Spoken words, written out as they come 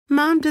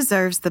Mom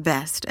deserves the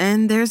best,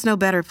 and there's no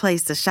better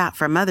place to shop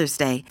for Mother's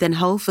Day than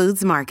Whole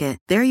Foods Market.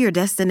 They're your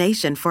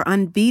destination for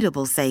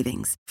unbeatable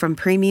savings, from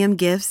premium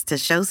gifts to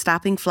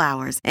show-stopping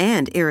flowers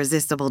and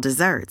irresistible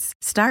desserts.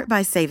 Start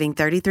by saving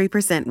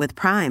 33% with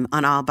Prime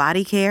on all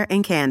body care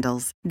and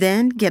candles.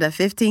 Then get a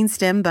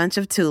 15-stem bunch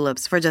of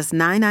tulips for just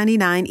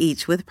 $9.99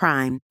 each with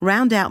Prime.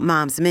 Round out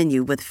Mom's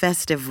menu with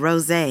festive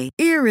rosé,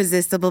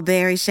 irresistible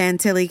berry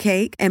chantilly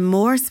cake, and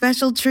more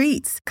special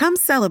treats. Come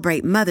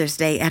celebrate Mother's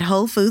Day at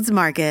Whole Foods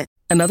Market.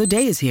 Another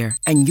day is here,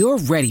 and you're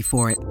ready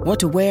for it. What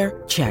to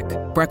wear? Check.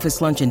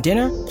 Breakfast, lunch, and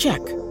dinner? Check.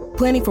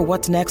 Planning for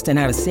what's next and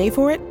how to save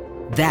for it?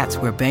 That's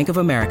where Bank of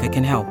America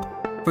can help.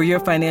 For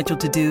your financial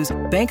to-dos,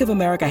 Bank of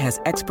America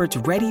has experts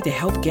ready to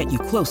help get you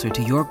closer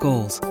to your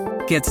goals.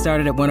 Get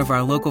started at one of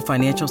our local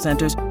financial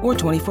centers or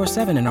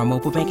 24/7 in our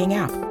mobile banking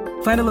app.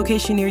 Find a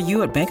location near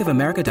you at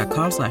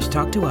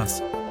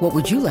bankofamerica.com/talktous. What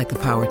would you like the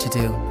power to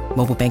do?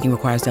 Mobile banking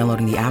requires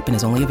downloading the app and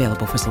is only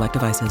available for select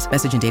devices.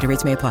 Message and data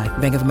rates may apply.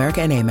 Bank of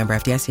America N.A., member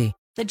FDIC.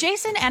 The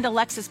Jason and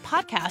Alexis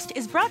podcast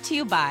is brought to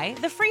you by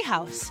The Free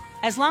House.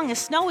 As long as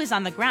snow is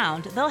on the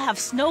ground, they'll have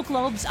snow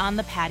globes on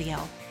the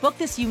patio. Book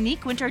this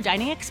unique winter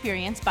dining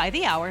experience by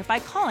the hour by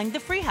calling The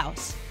Free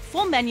House.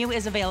 Full menu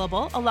is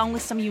available along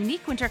with some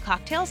unique winter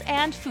cocktails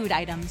and food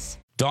items.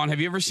 Dawn, have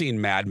you ever seen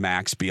Mad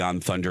Max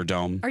Beyond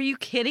Thunderdome? Are you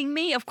kidding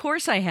me? Of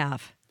course I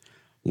have.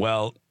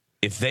 Well,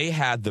 if they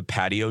had the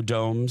patio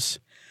domes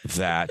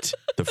that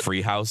the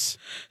Free House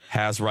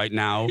has right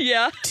now,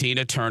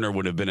 Tina Turner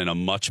would have been in a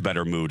much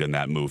better mood in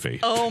that movie.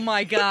 Oh,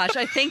 my gosh.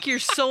 I think you're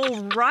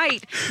so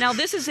right. Now,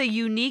 this is a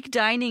unique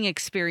dining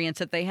experience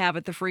that they have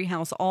at the Free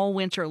House all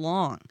winter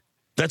long.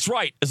 That's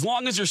right. As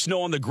long as there's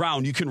snow on the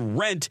ground, you can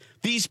rent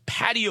these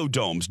patio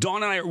domes.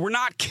 Dawn and I, we're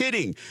not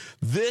kidding.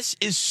 This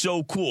is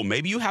so cool.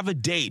 Maybe you have a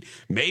date.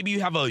 Maybe you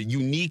have a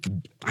unique,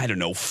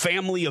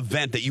 family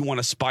event that you want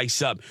to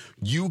spice up.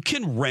 You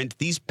can rent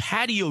these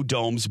patio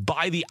domes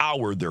by the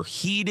hour. They're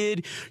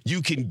heated.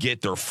 You can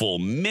get their full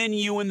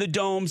menu in the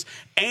domes,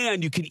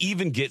 and you can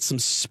even get some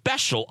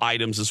special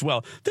items as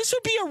well. This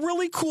would be a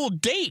really cool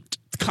date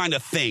kind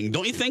of thing,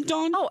 don't you think,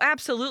 Dawn? Oh,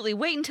 absolutely.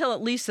 Wait until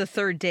at least the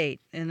third date,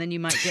 and then you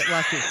might get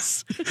lucky.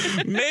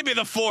 Maybe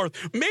the fourth.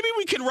 Maybe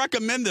we can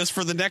recommend this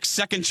for the next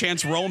second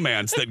chance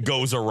romance that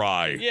goes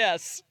awry.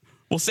 Yes.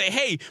 We'll say,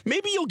 hey,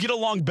 maybe you'll get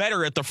along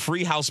better at the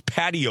Free House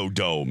patio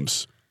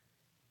domes.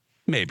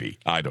 Maybe.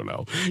 I don't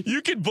know.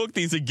 You can book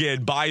these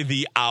again by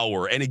the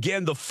hour. And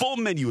again, the full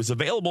menu is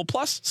available,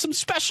 plus some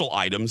special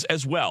items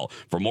as well.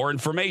 For more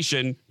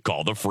information,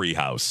 call the Free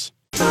House.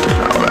 Oh,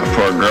 that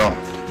poor girl.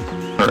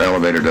 Her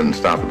elevator doesn't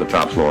stop at the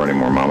top floor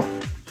anymore, Mama.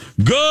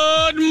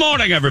 Good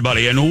morning,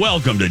 everybody, and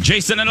welcome to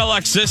Jason and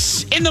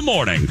Alexis in the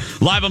morning.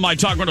 Live on My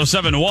Talk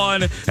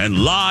 1071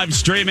 and live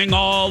streaming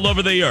all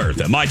over the earth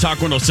at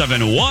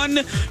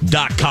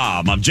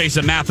MyTalk1071.com. I'm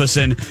Jason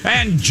Matheson,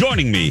 and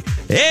joining me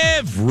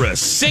every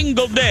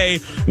single day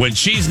when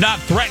she's not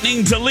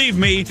threatening to leave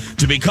me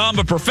to become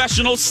a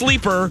professional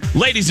sleeper,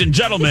 ladies and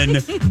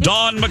gentlemen,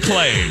 Dawn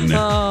McClain.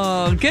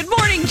 Oh, good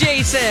morning,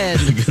 Jason.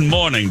 Good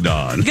morning,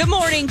 Dawn. Good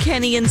morning,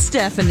 Kenny and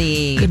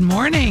Stephanie. Good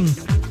morning.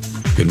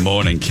 Good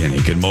morning, Kenny.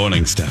 Good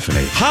morning,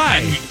 Stephanie.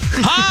 Hi.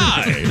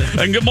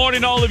 And good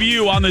morning, all of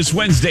you, on this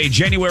Wednesday,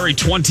 January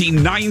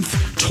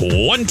 29th,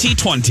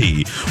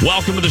 2020.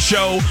 Welcome to the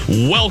show.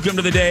 Welcome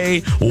to the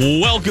day.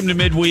 Welcome to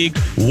midweek.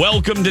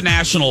 Welcome to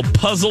National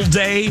Puzzle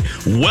Day.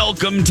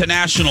 Welcome to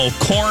National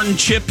Corn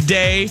Chip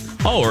Day.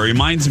 Oh, it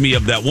reminds me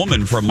of that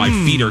woman from My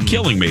Feet Are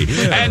Killing Me.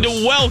 Yes. And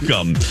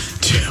welcome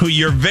to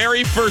your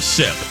very first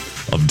sip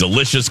of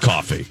delicious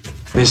coffee.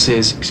 This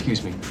is,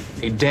 excuse me,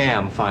 a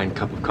damn fine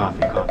cup of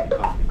coffee.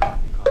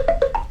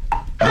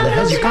 How the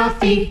hell's your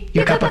coffee?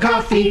 Your cup of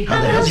coffee? How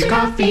the hell's your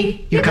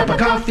coffee? Your cup of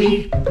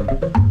coffee?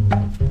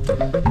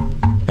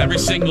 Every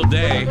single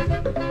day,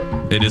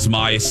 it is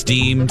my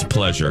esteemed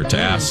pleasure to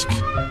ask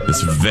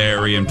this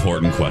very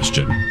important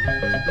question.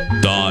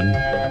 Dawn.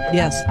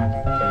 Yes.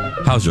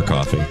 How's your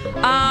coffee?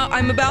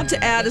 I'm about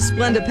to add a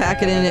Splenda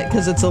packet in it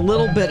because it's a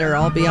little bitter,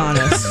 I'll be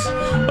honest.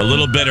 A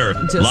little bitter.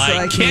 Just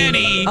like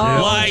Kenny.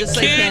 Like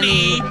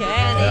Kenny.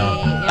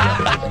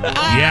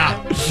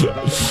 Yeah.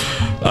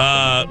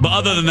 But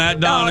other than that,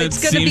 Dawn,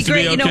 it's going to be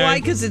great. You know why?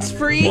 Because it's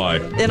free. Why?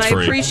 And I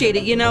appreciate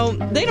it. You know,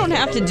 they don't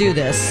have to do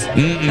this.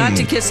 Not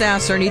to kiss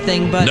ass or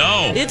anything, but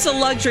it's a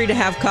luxury to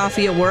have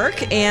coffee at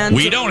work. And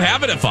we don't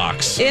have it at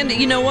Fox. And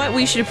you know what?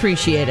 We should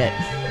appreciate it.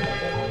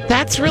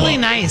 That's really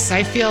nice.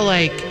 I feel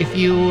like if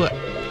you...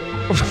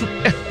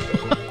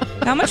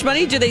 How much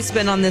money do they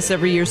spend on this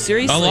every year?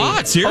 Seriously? A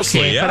lot, seriously.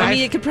 Okay, yeah. But I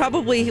mean,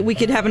 we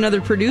could have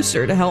another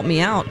producer to help me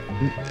out.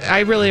 I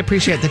really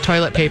appreciate the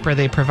toilet paper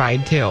they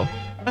provide, too.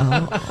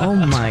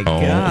 Oh my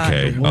God.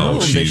 Okay. Whoa,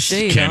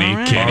 Jeez. Kenny,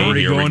 right.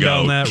 Kenny, here we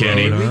go.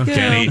 Kenny,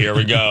 Kenny, here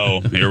we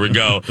go. Here we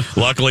go.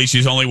 Luckily,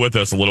 she's only with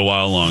us a little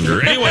while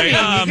longer. Anyway,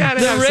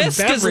 the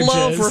risk is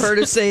low for her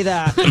to say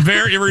that.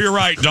 You're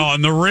right,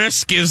 Dawn. The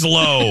risk is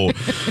low.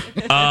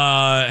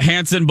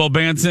 Hanson,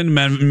 Bobanson,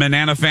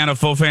 Manana Fana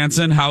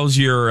Fofanson, how's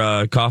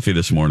your coffee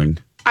this morning?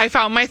 I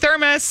found my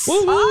thermos.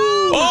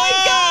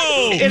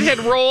 Oh! It had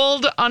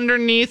rolled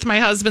underneath my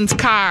husband's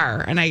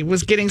car, and I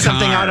was getting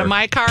something out of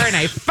my car, and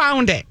I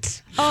found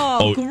it.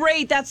 Oh,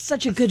 great. That's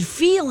such a good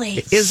feeling.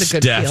 It is a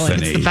good feeling.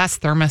 It's the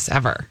best thermos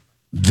ever.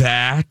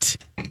 That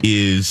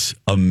is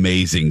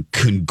amazing.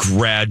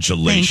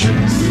 Congratulations.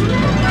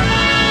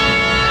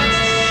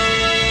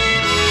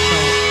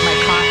 My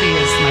coffee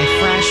is my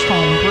fresh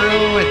home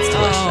brew. It's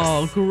delicious.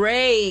 Oh,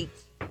 great.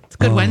 It's a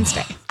good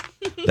Wednesday.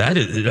 That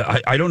is,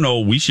 I don't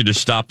know. We should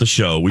just stop the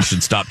show. We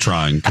should stop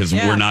trying because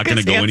we're not going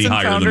to go any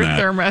higher than that.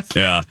 Thermos.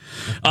 Yeah.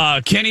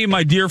 Kenny,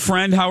 my dear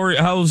friend,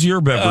 how's your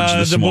beverage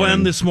this morning? The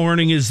blend this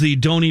morning is the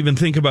don't even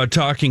think about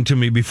talking to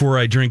me before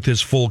I drink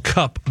this full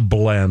cup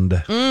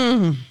blend.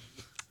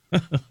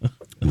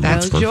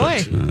 That's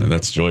joy.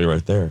 That's joy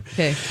right there.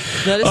 Okay.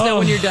 Let us know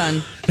when you're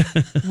done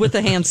with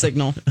the hand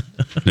signal.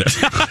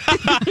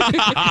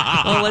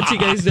 I'll let you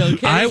guys know.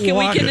 Okay?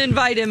 We can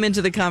invite him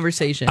into the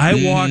conversation.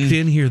 I walked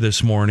in here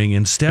this morning,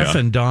 and Steph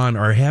and Dawn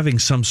are having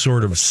some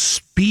sort of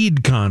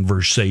speed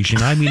conversation.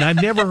 I mean,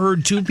 I've never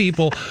heard two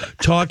people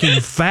talking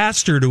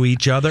faster to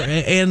each other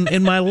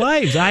in my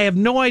life. I have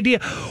no idea.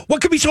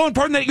 What could be so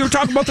important that you're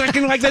talking about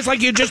something like this, like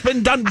you've just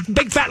been done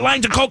big fat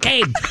lines of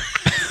cocaine?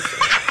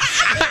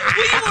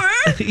 We were?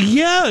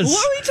 Yes.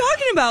 What are we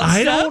talking about,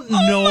 I Steph? don't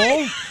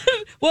know.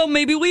 Well,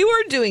 maybe we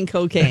were doing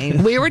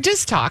cocaine. We were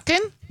just talking.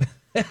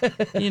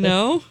 You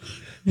know?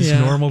 It's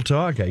normal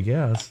talk, I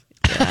guess.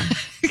 Yeah.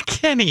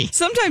 Kenny.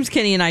 Sometimes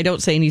Kenny and I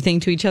don't say anything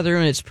to each other,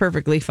 and it's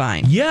perfectly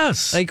fine.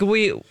 Yes. Like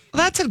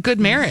that's a good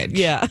marriage.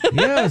 Yeah.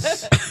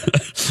 Yes.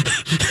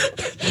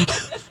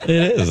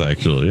 It is,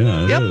 actually.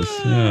 Yeah, it is.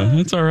 Yeah,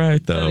 it's all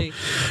right, though.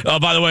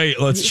 By the way,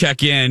 let's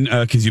check in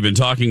because you've been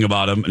talking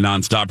about him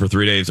nonstop for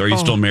 3 days. Are you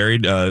still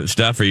married,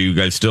 Steph? Are you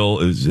guys still?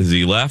 Has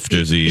he left?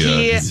 Is he?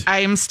 I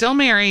am still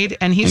married,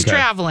 and he's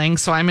traveling,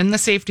 so I'm in the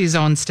safety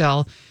zone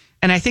still.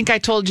 And I think I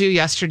told you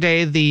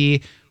yesterday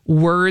the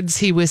words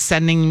he was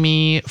sending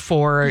me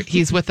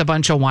he's with a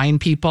bunch of wine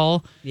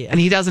people,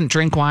 and he doesn't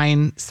drink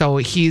wine, so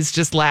he's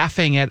just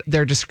laughing at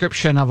their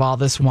description of all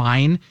this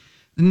wine.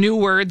 New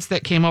words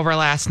that came over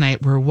last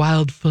night were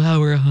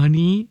wildflower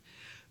honey,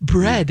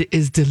 bread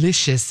is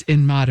delicious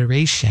in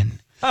moderation,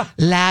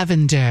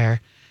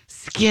 lavender,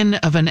 skin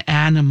of an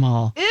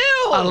animal.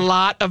 Ew. A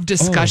lot of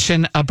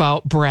discussion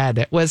about bread.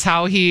 It was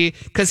how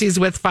because he's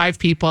with 5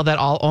 people that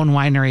all own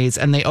wineries,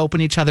 and they open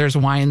each other's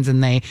wines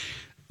and they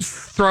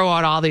throw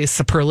out all these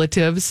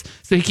superlatives.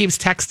 So he keeps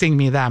texting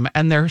me them,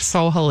 and they're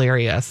so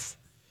hilarious.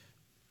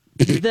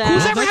 Who's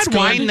ever had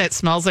wine that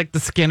smells like the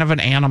skin of an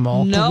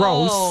animal? No.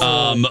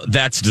 Gross.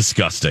 That's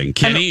disgusting.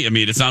 Kenny, I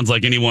mean, it sounds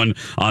like anyone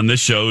on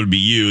this show would be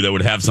you that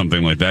would have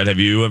something like that. Have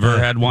you ever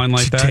had wine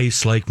like that? It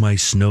tastes like my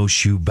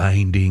snowshoe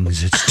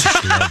bindings. It's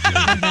just lovely.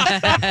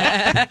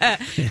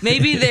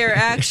 Maybe they're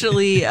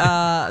actually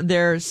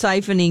they're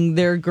siphoning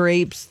their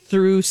grapes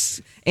through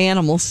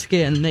animal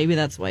skin. Maybe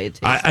that's why it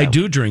tastes I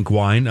do drink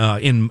wine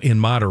in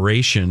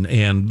moderation,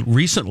 and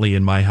recently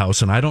in my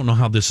house, and I don't know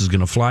how this is going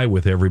to fly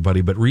with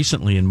everybody, but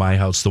recently in my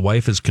house, the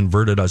wife has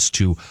converted us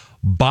to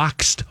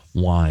boxed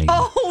wine.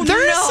 Oh,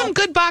 there is some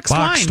good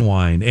boxed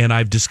wine. And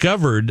I've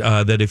discovered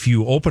that if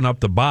you open up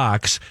the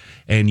box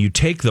and you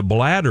take the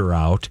bladder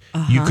out,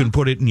 you can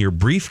put it in your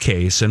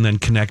briefcase and then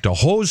connect a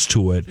hose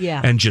to it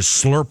and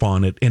just slurp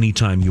on it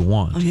anytime you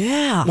want.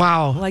 Yeah.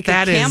 Wow. Like a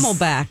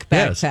Camelback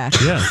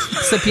backpack. Yes.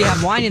 Except you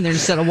have wine in there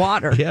instead of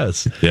water.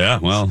 Yes. Yeah,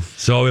 well.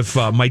 So if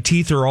my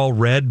teeth are all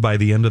red by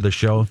the end of the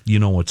show, you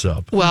know what's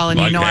up. Well, and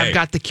I've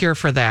got the cure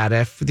for that,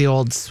 if the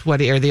old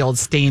sweaty or the old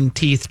stained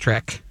teeth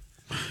trick.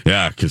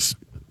 Yeah, because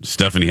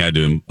Stephanie had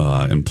to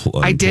employ.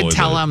 I did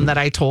tell him that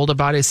I told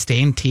about his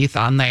stained teeth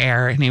on the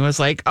air, and he was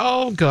like,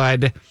 "Oh,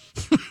 good."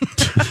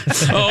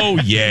 Oh,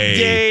 yay!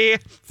 Yay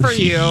for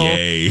you!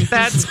 Yay!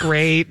 That's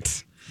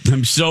great.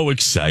 I'm so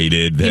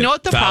excited that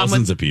what the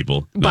thousands of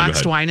people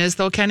boxed wine is,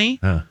 though, Kenny.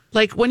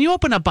 Like when you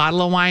open a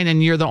bottle of wine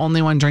and you're the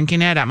only one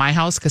drinking it at my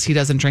house because he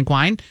doesn't drink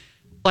wine.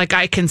 Like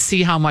I can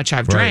see how much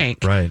I've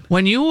drank. Right.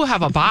 When you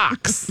have a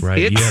box,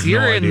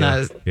 you're in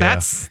the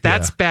that's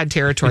bad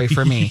territory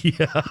for me.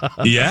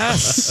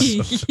 Yes.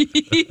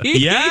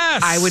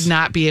 Yes. I would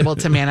not be able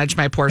to manage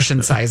my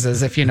portion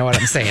sizes, if you know what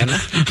I'm saying.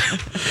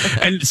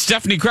 And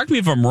Stephanie, correct me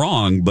if I'm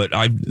wrong, but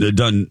I've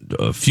done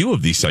a few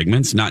of these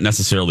segments, not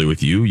necessarily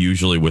with you,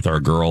 usually with our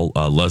girl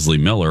Leslie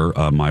Miller,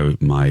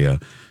 my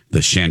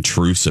the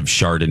Chanteuse of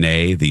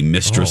Chardonnay, the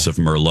mistress of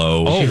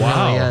Merlot. Oh,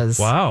 wow. Really is.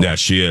 Wow. Yeah,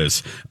 she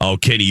is. Oh,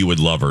 Kenny, you would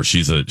love her.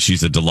 She's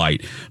a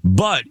delight.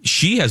 But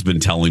she has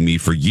been telling me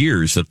for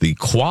years that the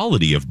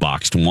quality of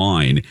boxed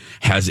wine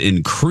has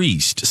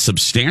increased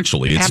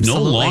substantially. It's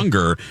no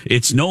longer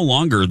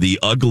the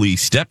ugly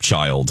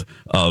stepchild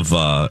of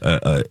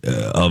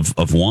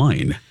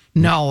wine.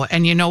 No,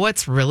 and you know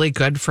what's really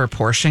good for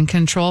portion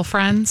control,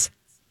 friends?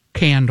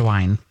 Canned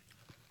wine.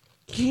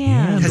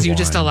 Can. Because you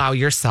just allow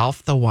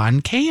yourself the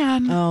one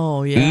can.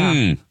 Oh,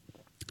 yeah.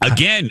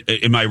 Again,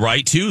 am I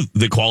right, too?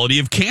 The quality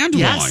of canned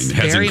wine has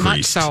very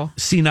increased. much so.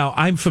 See, now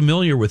I'm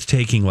familiar with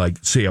taking, like,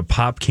 say, a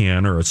pop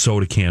can or a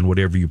soda can,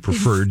 whatever you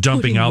prefer,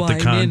 dumping out the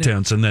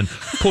contents and then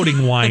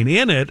putting wine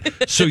in it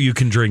so you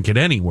can drink it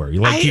anywhere.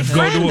 Like you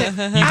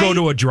go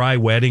to a dry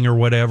wedding or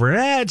whatever.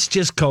 It's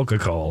just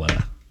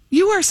Coca-Cola.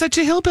 You are such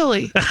a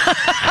hillbilly.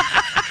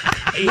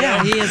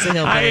 Yeah, he is a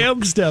hillbilly. I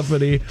am,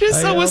 Stephanie.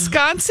 Just a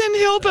Wisconsin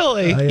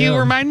hillbilly. You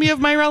remind me of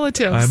my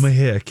relatives. I'm a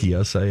hick.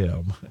 Yes, I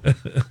am.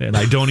 And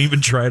I don't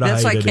even try to hide it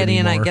That's why Kenny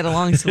anymore. and I get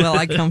along so well.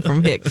 I come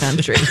from hick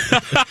country.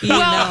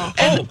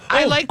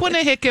 I like when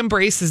a hick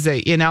embraces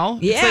it, you know?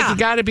 Yeah. It's like you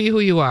got to be who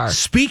you are.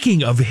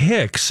 Speaking of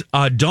hicks,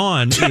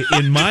 Dawn,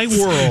 in my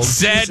world...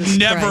 Said Jesus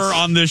never Christ.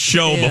 on this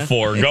show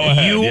before. Go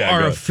ahead. You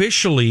are go.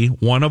 officially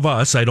one of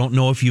us. I don't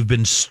know if you've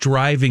been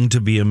striving to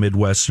be a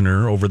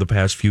Midwesterner over the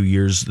past few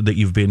years that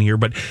you've been here,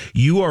 but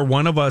you are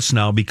one of us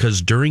now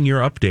because during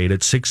your update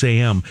at 6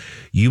 a.m.,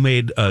 you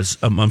made a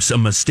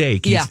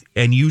mistake. Yeah.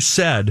 And you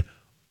said,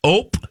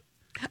 "Ope."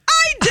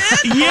 I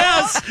did.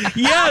 Yes.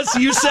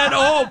 You said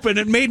 "Ope," and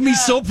it made me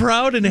so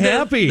proud and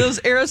happy. Those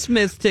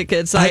Aerosmith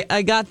tickets,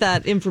 I got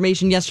that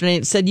information yesterday.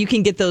 It said you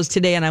can get those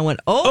today, and I went,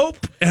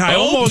 "Ope." And I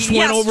almost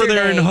went over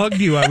there and hugged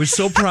you. I was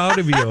so proud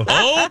of you.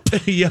 Ope.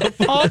 Yep.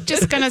 Oh,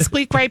 just going to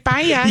squeak right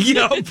by you.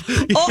 Yep.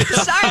 Oh,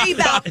 sorry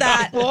about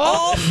that.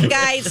 Oh,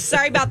 guys,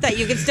 sorry about that.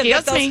 You can still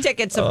get those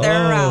tickets if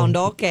they're around.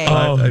 Okay.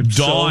 I'm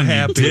so Dawn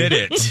happy. did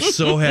it.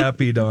 So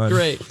happy, Dawn.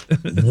 Great.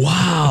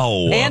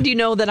 Wow. And you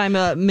know that I'm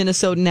a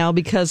Minnesotan now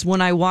because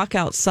when I walk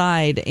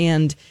outside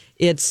and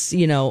it's,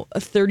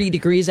 30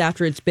 degrees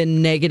after it's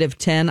been negative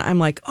 10, I'm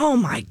like, oh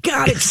my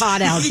God, it's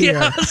hot out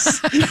here.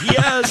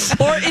 Yes.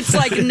 Or it's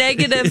like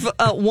negative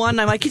 1.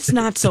 I'm like, it's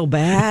not so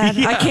bad.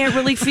 I can't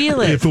really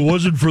feel it. If it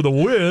wasn't for the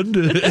wind.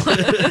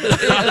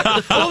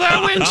 Oh,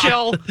 that wind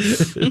chill.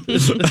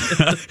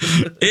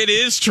 It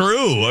is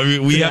true. I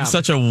mean, we have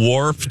such a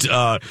warped.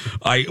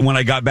 When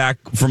I got back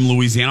from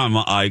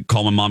Louisiana, I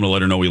called my mom to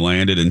let her know we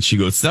landed, and she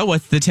goes, "So,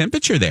 what's the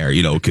temperature there?"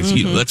 Because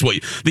that's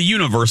what the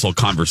universal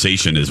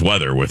conversation is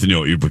weather with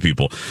with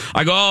people.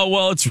 I go, "Oh,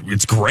 well,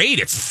 it's great.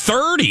 It's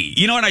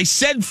 30." And I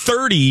said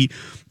 30.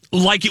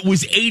 Like it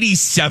was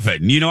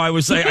 87.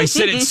 I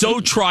said it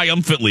so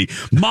triumphantly.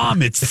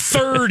 Mom, it's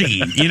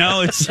 30.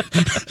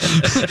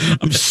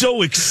 I'm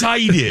so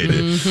excited.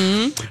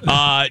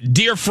 Mm-hmm.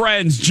 Dear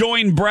friends,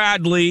 join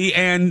Bradley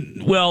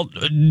and,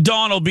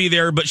 Dawn will be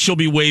there, but she'll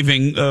be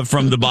waving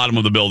from the bottom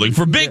of the building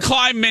for Big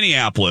Climb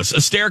Minneapolis,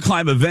 a stair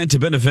climb event to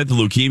benefit the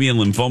Leukemia and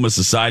Lymphoma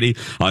Society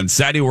on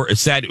Saturday,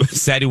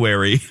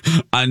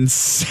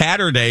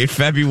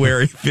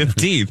 February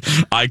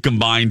 15th. I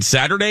combined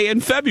Saturday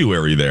and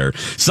February there.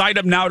 Sign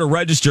up now to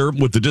register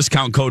with the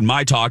discount code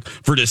MyTalk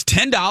for just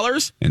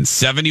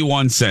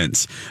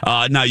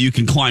 $10.71. Now you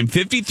can climb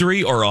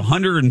 53 or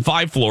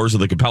 105 floors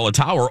of the Capella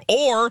Tower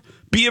or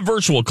be a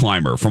virtual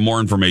climber. For more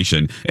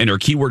information, enter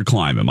keyword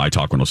climb at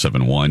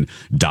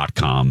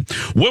mytalk1071.com.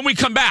 When we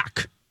come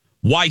back,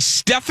 why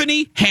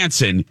Stephanie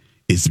Hansen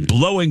is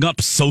blowing up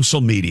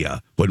social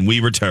media when we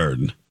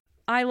return.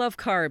 I love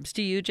carbs.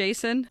 Do you,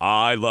 Jason?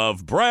 I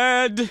love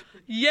bread.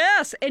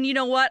 Yes. And you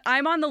know what?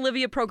 I'm on the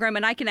Livia program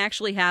and I can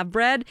actually have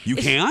bread. You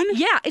can?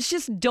 Yeah. It's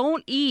just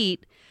don't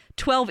eat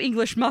 12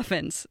 English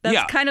muffins.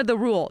 That's kind of the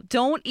rule.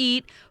 Don't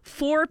eat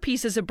 4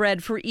 pieces of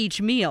bread for each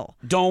meal.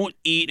 Don't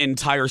eat an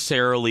entire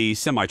Sara Lee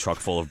semi-truck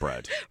full of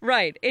bread.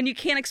 Right. And you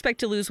can't expect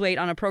to lose weight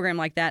on a program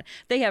like that.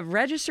 They have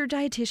registered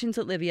dietitians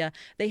at Livia.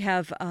 They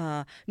have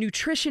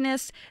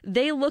nutritionists.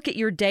 They look at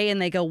your day and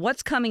they go,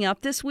 what's coming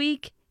up this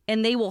week?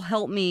 And they will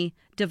help me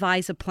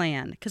devise a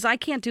plan because I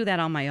can't do that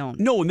on my own.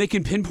 No, and they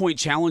can pinpoint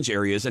challenge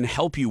areas and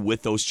help you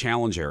with those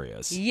challenge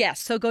areas. Yes.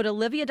 So go to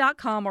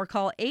Livia.com or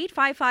call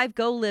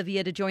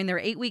 855-GO-LIVIA to join their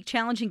 8-week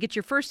challenge and get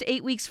your first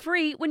 8 weeks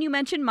free when you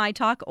mention My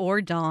Talk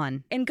or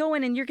Dawn. And go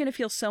in and you're going to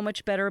feel so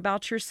much better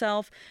about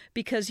yourself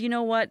because you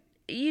know what?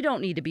 You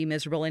don't need to be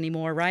miserable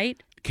anymore,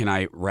 right? Can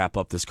I wrap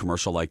up this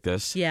commercial like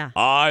this? Yeah.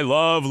 I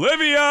love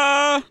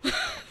Livia!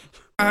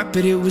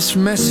 But it was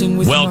messing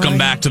with Welcome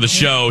back to the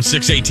show.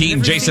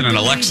 6:18, Jason and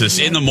Alexis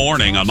in the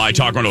morning on My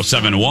Talk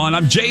 1071.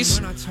 I'm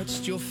Jace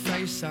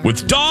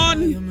with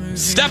Dawn,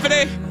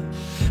 Stephanie,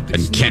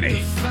 and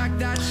Kenny.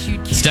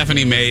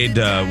 Stephanie made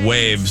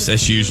waves,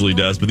 as she usually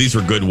does, but these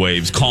were good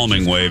waves,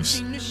 calming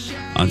waves,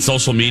 on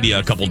social media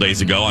a couple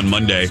days ago on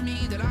Monday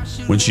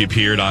when she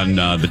appeared on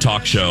the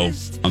talk show,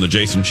 on the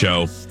Jason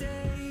Show.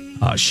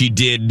 She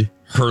did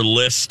her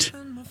list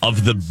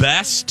of the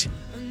best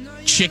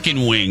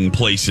chicken wing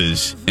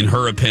places, in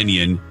her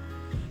opinion,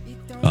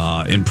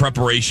 in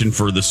preparation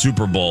for the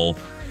Super Bowl.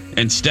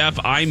 And Steph,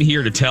 I'm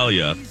here to tell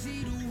you,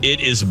 it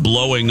is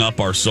blowing up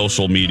our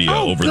social media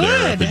over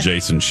there at the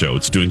Jason Show.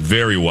 It's doing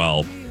very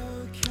well.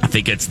 I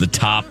think it's the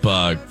top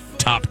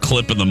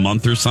clip of the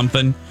month or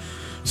something.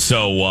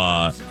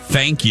 So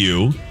thank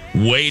you.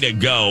 Way to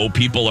go.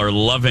 People are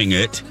loving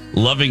it,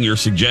 loving your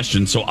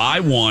suggestions. So I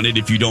wanted,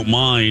 if you don't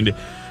mind,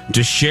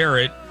 to share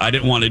it. I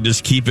didn't want to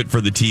just keep it for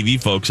the TV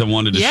folks. I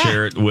wanted to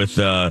share it with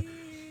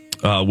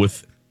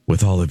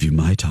with all of you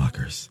my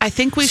talkers. I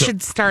think we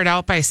should start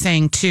out by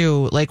saying,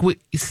 too, like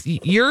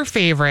your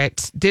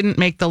favorite didn't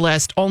make the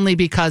list only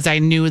because I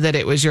knew that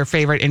it was your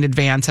favorite in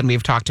advance, and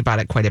we've talked about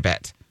it quite a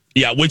bit.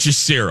 Yeah, which is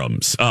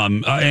serums.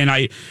 And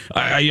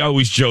I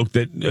always joke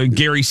that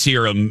Gary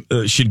Serum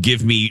should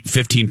give me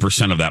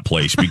 15% of that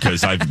place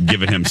because I've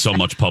given him so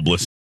much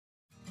publicity.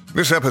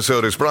 This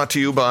episode is brought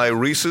to you by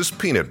Reese's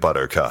Peanut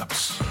Butter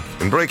Cups.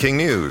 In breaking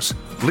news,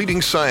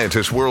 leading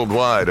scientists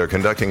worldwide are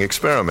conducting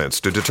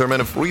experiments to determine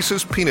if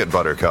Reese's Peanut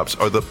Butter Cups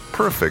are the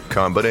perfect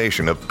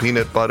combination of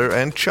peanut butter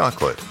and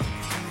chocolate.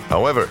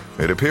 However,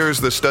 it appears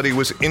the study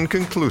was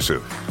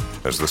inconclusive,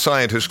 as the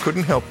scientists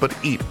couldn't help but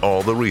eat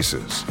all the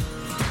Reese's.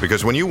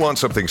 Because when you want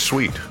something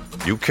sweet,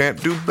 you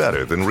can't do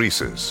better than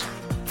Reese's.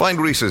 Find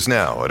Reese's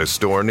now at a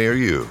store near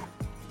you.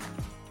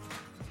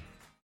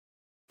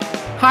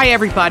 Hi,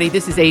 everybody.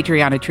 This is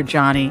Adriana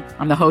Trajani.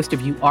 I'm the host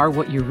of You Are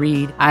What You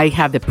Read. I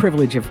have the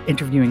privilege of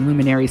interviewing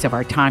luminaries of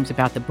our times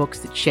about the books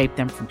that shaped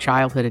them from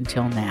childhood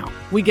until now.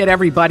 We get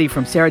everybody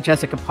from Sarah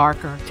Jessica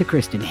Parker to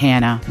Kristen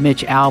Hanna,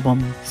 Mitch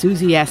Albom,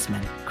 Susie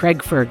Essman,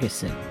 Craig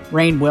Ferguson,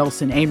 Rainn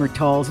Wilson, Amor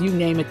Tolls, you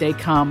name it, they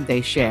come,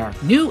 they share.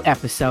 New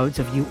episodes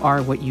of You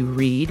Are What You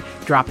Read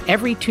drop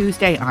every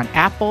Tuesday on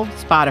Apple,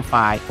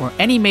 Spotify, or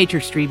any major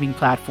streaming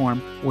platform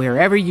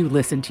wherever you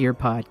listen to your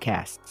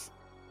podcasts.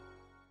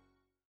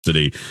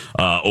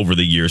 Over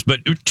the years, but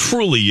it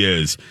truly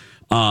is.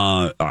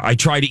 I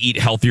try to eat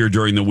healthier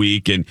during the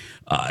week, and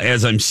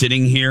as I'm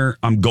sitting here,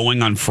 I'm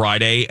going on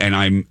Friday,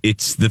 and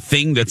it's the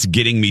thing that's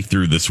getting me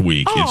through this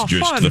week. It's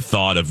just fun. The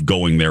thought of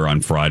going there on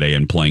Friday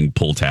and playing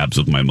pull tabs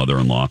with my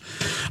mother-in-law.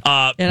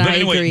 And I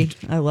agree.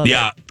 I love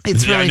it.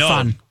 It's really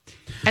fun.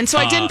 And so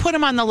I didn't put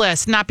them on the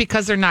list, not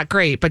because they're not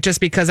great, but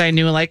just because I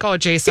knew, like,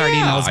 Jace already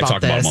knows about this. I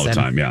talk about them all the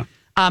time,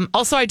 yeah.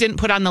 Also, I didn't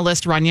put on the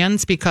list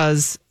Runyons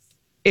because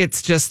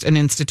it's just an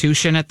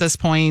institution at this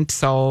point,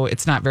 so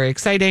it's not very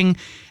exciting.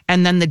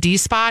 And then the D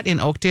Spot in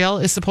Oakdale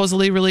is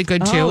supposedly really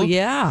good too. Oh,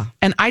 yeah.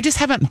 And I just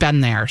haven't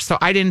been there, so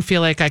I didn't feel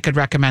like I could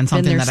recommend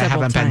something that I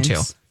haven't been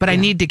to. But I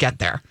need to get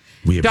there.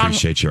 We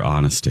appreciate your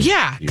honesty.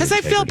 Yeah, because I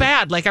feel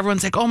bad. Like,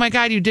 everyone's like, oh my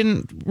God, you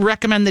didn't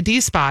recommend the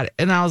D Spot.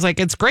 And I was like,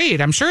 it's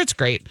great. I'm sure it's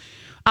great.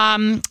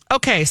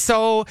 Okay,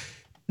 so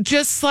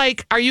just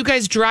like, are you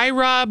guys dry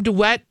rubbed,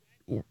 wet?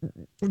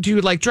 Do you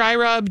like dry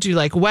rub? Do you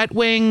like wet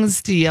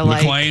wings? Do you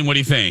like McLean? What do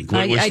you think?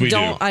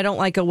 I don't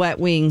like a wet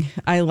wing.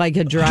 I like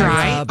a dry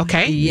rub.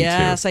 Okay.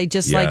 Yes, I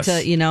just like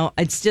to.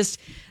 It's just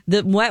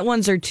the wet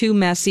ones are too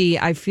messy.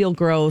 I feel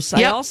gross.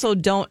 Yep. I also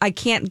don't. I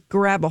can't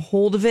grab a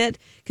hold of it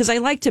because I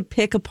like to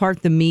pick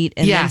apart the meat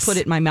and then put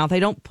it in my mouth. I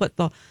don't put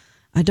the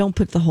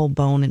whole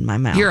bone in my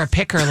mouth. You're a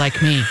picker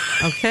like me.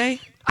 Okay.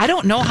 I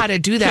don't know how to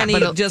do that.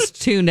 Kenny just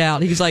tuned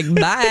out. He's like,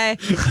 bye.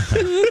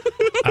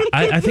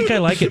 I think I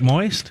like it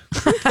moist.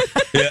 Did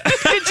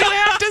you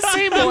have to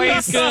say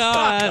moist?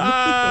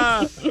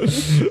 God.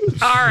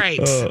 All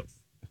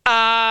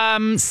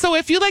right. So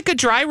if you like a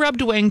dry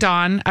rubbed wing,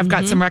 Dawn, I've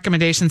got some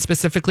recommendations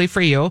specifically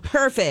for you.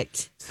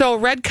 Perfect. So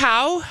Red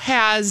Cow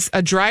has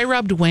a dry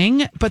rubbed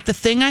wing, but the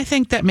thing I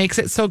think that makes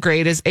it so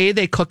great is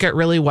they cook it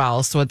really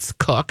well, so it's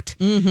cooked.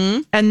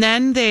 Mm-hmm. And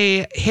then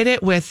they hit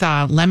it with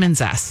lemon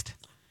zest.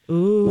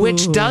 Ooh.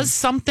 Which does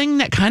something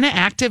that kind of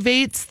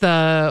activates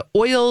the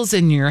oils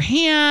in your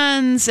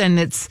hands, and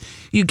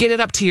you get it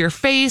up to your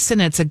face,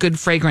 and it's a good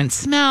fragrant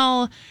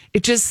smell.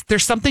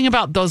 There's something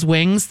about those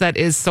wings that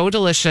is so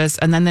delicious,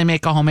 and then they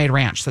make a homemade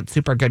ranch that's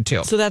super good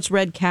too. So that's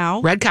Red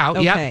Cow? Red Cow,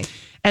 okay. Yep.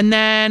 And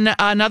then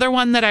another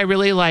one that I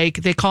really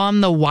like, they call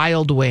them the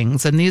Wild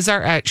Wings, and these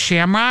are at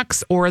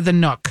Shamrocks or the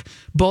Nook,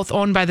 both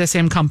owned by the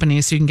same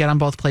company, so you can get them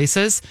both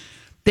places.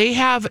 They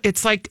have,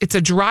 it's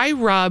a dry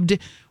rubbed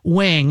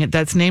wing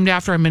that's named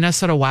after a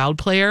Minnesota Wild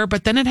player,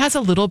 but then it has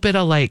a little bit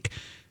of like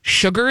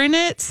sugar in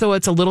it. So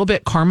it's a little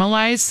bit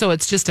caramelized. So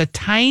it's just a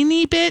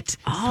tiny bit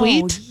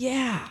sweet. Oh,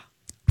 yeah.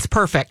 It's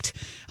perfect.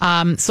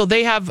 So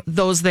they have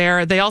those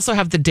there. They also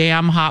have the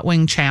Damn Hot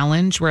Wing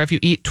Challenge, where if you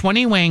eat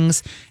 20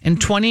 wings in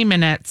 20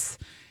 minutes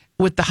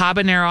with the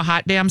habanero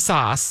hot damn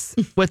sauce,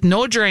 with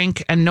no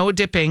drink and no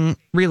dipping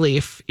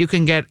relief, you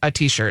can get a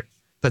t-shirt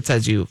that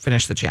says you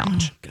finished the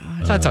challenge. Oh,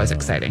 God. So that's always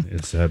exciting.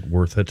 Is that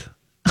worth it?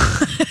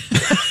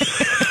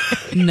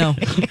 No.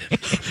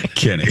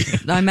 Kenny.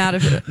 I'm out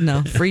of it.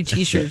 No. Free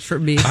t-shirts for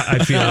me.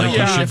 I feel like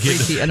you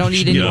should get I don't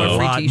need any more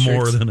free t-shirts. A lot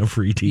more than a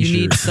free t-shirt.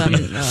 You need some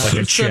like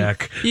a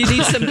check. You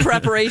need some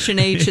preparation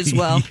H as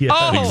well.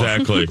 Yeah,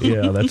 exactly.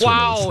 Yeah, that's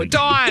wow,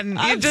 Dawn,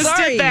 you just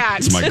did that.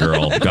 It's my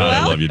girl. God,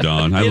 I love you,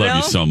 Dawn. I love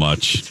you so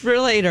much. It's for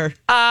later.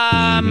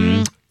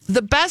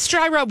 The best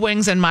dry rub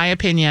wings, in my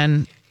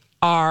opinion,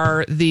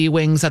 are the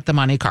wings at the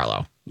Monte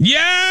Carlo.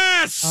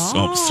 Yes!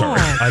 Oh, sorry.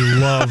 I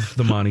love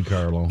the Monte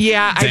Carlo.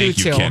 Yeah, I do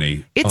too. Thank you,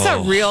 Kenny. It's a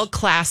real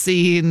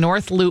classy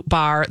North Loop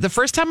bar. The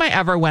first time I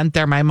ever went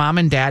there, my mom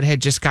and dad had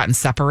just gotten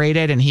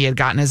separated and he had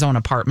gotten his own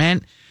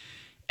apartment.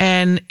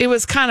 And it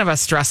was kind of a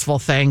stressful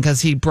thing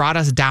because he brought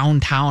us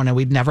downtown and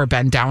we'd never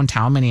been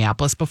downtown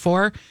Minneapolis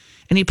before.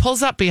 And he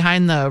pulls up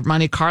behind the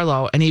Monte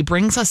Carlo and he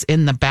brings us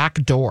in the back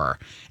door.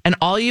 And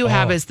all you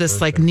have is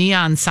this like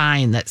neon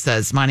sign that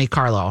says Monte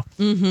Carlo.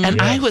 Mm-hmm.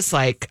 And I was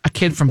like a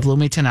kid from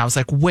Bloomington. I was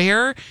like,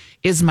 where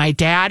is my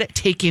dad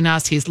taking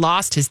us? He's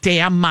lost his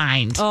damn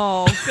mind.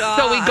 Oh, God.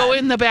 So we go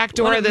in the back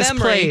door of this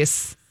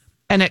place.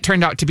 And it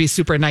turned out to be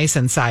super nice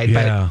inside.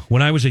 Yeah. But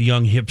when I was a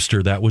young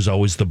hipster, that was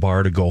always the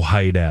bar to go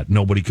hide at.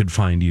 Nobody could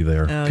find you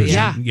there. Oh,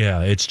 yeah.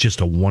 Yeah, it's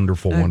just a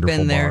wonderful bar.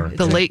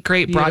 The late,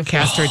 great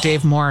broadcaster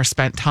Dave Moore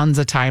spent tons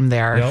of time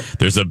there. Yep.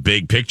 There's a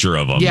big picture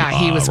of him. Yeah,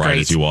 he was right great.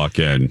 as you walk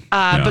in.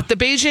 But the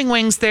Beijing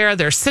wings there,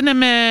 they're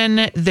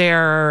cinnamon,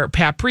 they're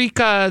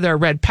paprika, they're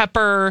red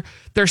pepper.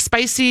 They're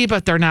spicy,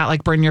 but they're not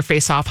like burn your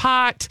face off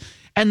hot.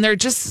 And they're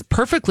just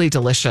perfectly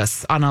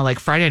delicious on a like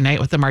Friday night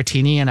with a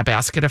martini and a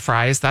basket of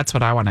fries. That's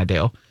what I want to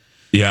do.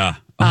 Yeah.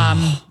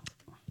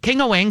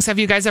 King of Wings. Have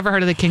you guys ever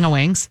heard of the King of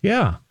Wings?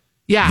 Yeah.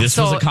 Yeah. This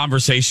was a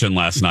conversation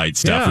last night,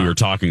 Steph. We were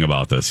talking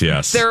about this.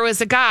 Yes. There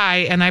was a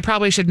guy, and I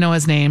probably should know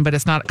his name, but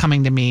it's not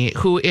coming to me,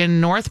 who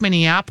in North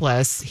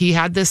Minneapolis, he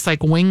had this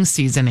like wing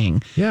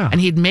seasoning. Yeah. And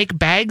he'd make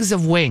bags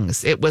of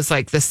wings. It was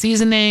like the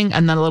seasoning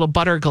and then a little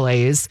butter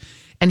glaze.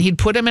 And he'd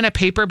put them in a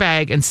paper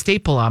bag and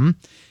staple them.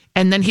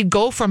 And then he'd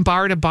go from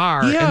bar to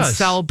bar and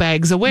sell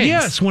bags of wings.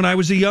 Yes, when I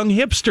was a young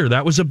hipster,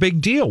 that was a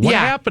big deal. What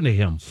happened to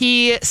him?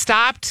 He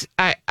stopped.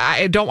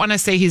 I don't want to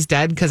say he's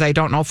dead because I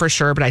don't know for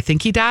sure, but I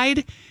think he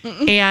died.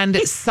 And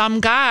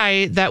some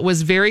guy that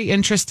was very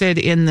interested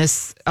in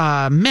this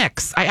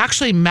mix, I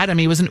actually met him.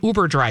 He was an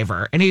Uber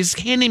driver, and he's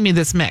handing me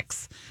this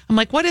mix. I'm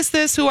like, what is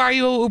this? Who are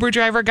you, a Uber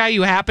driver guy?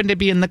 You happen to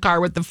be in the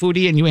car with the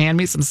foodie and you hand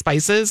me some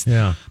spices.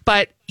 Yeah.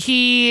 But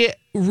he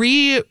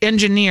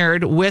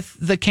re-engineered with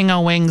the King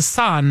of Wings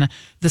son,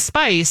 the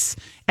spice,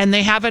 and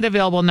they have it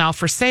available now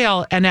for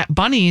sale. And at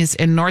Bunny's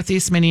in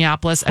Northeast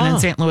Minneapolis and in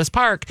St. Louis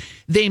Park,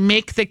 they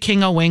make the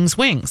King of Wings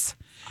wings.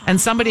 And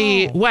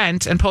somebody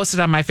went and posted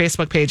on my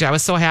Facebook page. I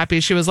was so happy.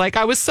 She was like,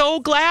 I was so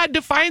glad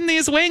to find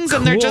these wings.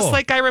 And they're just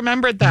like I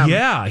remembered them.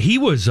 Yeah, he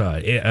was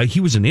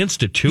an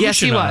institution. Yes,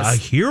 he was. A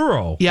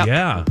hero. Yep.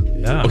 Yeah.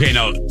 Okay,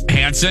 now,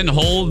 Hanson,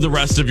 hold the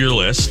rest of your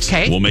list.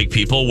 Okay. We'll make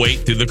people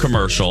wait through the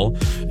commercial.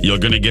 You're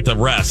going to get the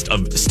rest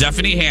of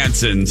Stephanie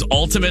Hanson's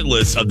ultimate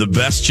list of the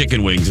best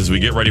chicken wings as we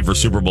get ready for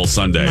Super Bowl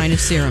Sunday.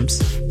 Minus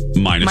serums.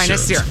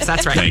 Minus serums.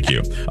 That's right. Thank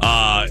you.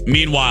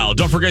 Meanwhile,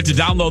 don't forget to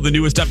download the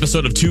newest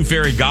episode of Two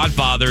Fairy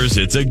Godfathers.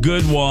 It's a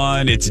good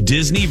one. It's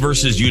Disney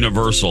versus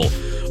Universal.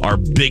 Our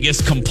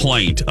biggest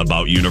complaint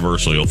about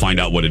Universal. You'll find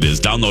out what it is.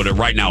 Download it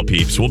right now,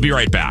 peeps. We'll be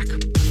right back.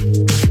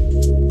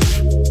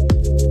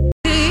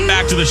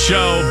 Back to the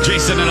show.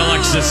 Jason and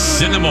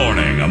Alexis in the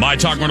morning. My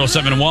Talk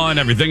 107.1,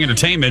 everything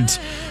entertainment,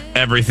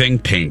 everything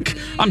pink.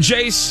 I'm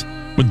Jace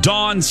with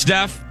Dawn,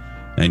 Steph,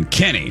 and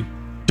Kenny.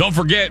 Don't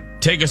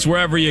forget, take us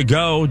wherever you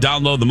go.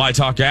 Download the My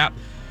Talk app.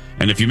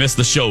 And if you miss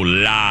the show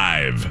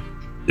live,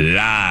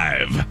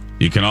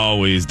 you can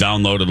always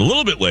download it a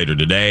little bit later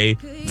today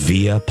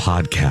via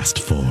podcast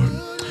form.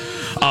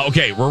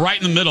 Okay, we're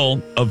right in the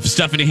middle of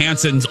Stephanie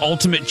Hanson's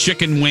ultimate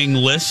chicken wing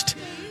list.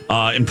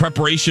 In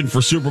preparation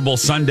for Super Bowl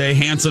Sunday,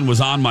 Hanson was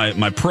on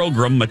my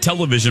program, my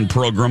television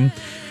program,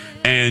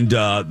 and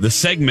the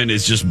segment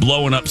is just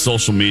blowing up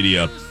social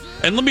media.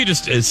 And let me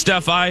just,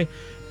 Steph, I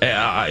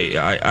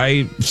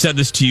said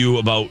this to you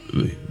about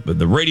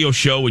the radio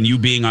show and you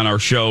being on our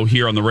show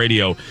here on the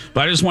radio,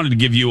 but I just wanted to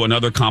give you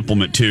another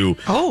compliment too.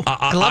 Oh,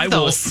 I love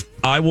those.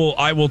 I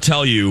will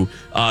tell you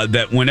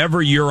that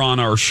whenever you're on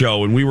our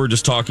show, and we were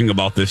just talking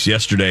about this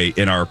yesterday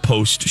in our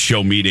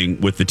post-show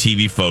meeting with the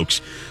TV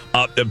folks,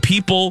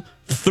 people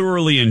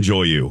thoroughly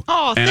enjoy you.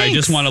 Oh, and thanks. I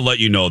just want to let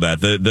you know that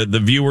the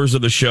viewers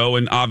of the show,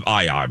 and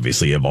I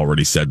obviously have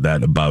already said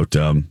that about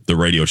the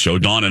radio show.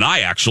 Dawn and I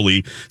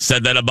actually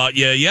said that about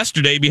you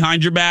yesterday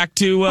behind your back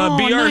to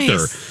B. Nice.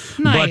 Arthur.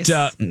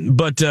 Nice.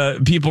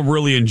 But people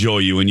really enjoy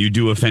you, and you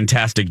do a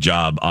fantastic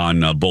job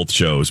on both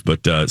shows.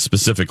 But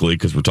specifically,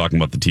 because we're talking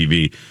about the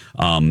TV,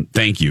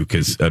 thank you,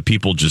 because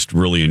people just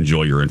really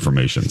enjoy your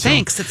information. So.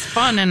 Thanks. It's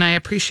fun, and I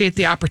appreciate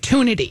the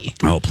opportunity.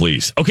 Oh,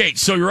 please. Okay,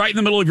 so you're right in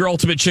the middle of your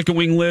ultimate chicken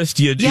wing list.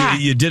 You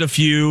did a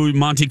few.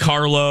 Monte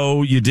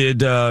Carlo. You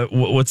did,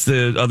 what's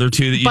the other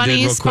two that you Bunny's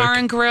did real quick? Bar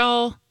and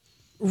Grill,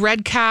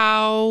 Red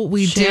Cow.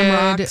 We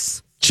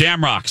Shamrocks.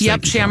 Shamrocks.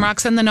 Yep,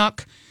 Shamrocks and the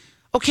Nook.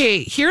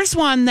 Okay, here's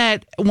one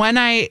that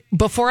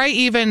before I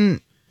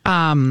even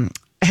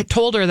had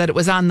told her that it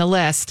was on the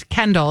list,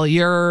 Kendall,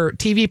 your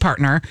TV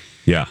partner.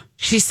 Yeah.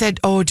 She said,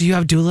 oh, do you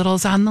have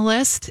Doolittle's on the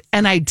list?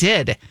 And I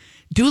did.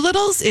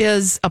 Doolittle's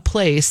is a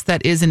place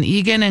that is in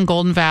Eagan and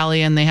Golden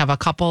Valley, and they have a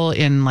couple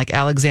in like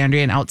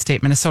Alexandria and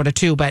outstate Minnesota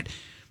too, but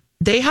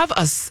they have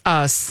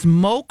a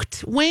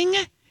smoked wing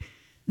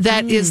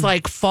that is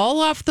like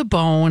fall off the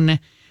bone.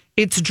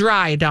 It's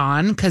dried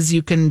on because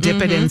you can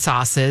dip it in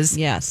sauces.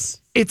 Yes.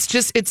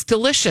 It's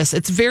delicious.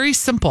 It's very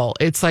simple.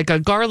 It's like a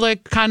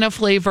garlic kind of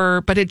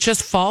flavor, but it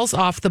just falls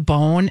off the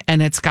bone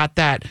and it's got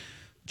that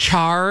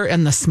char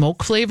and the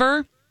smoke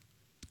flavor.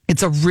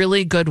 It's a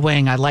really good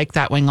wing. I like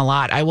that wing a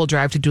lot. I will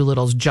drive to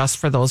Doolittle's just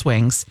for those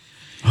wings.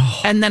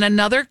 Oh. And then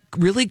another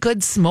really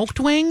good smoked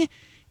wing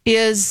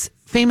is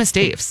Famous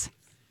Dave's.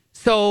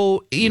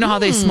 So, you know how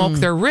they smoke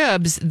their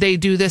ribs? They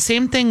do the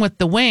same thing with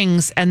the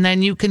wings, and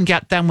then you can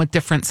get them with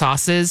different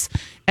sauces.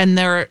 And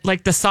they're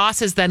like the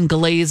sauce is then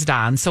glazed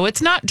on. So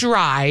it's not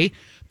dry,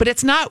 but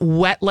it's not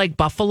wet like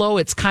buffalo.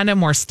 It's kind of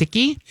more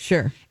sticky.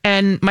 Sure.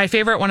 And my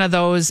favorite one of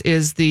those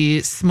is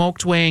the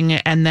smoked wing,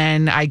 and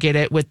then I get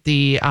it with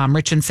the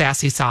rich and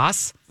sassy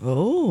sauce.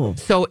 Oh.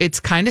 So it's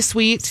kind of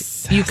sweet.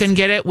 Sassy. You can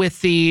get it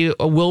with the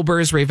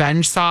Wilbur's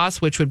Revenge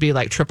sauce, which would be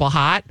like triple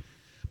hot.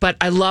 But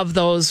I love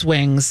those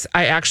wings.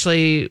 I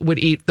actually would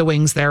eat the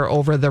wings there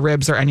over the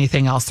ribs or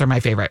anything else. They're my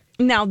favorite.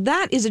 Now,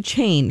 that is a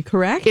chain,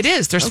 correct? It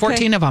is. There's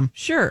 14 of them.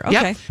 Sure. Okay.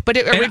 Yep. But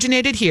it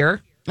originated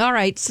here. All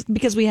right.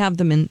 Because we have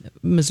them in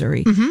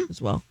Missouri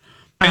as well.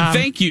 And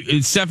thank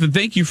you, Stephen,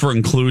 thank you for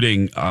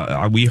including,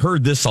 we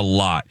heard this a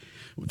lot.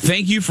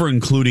 Thank you for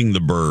including the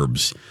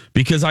burbs.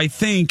 Because I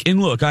think, and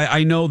look,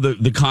 I know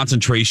the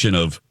concentration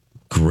of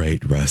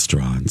great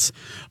restaurants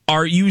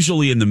are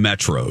usually in the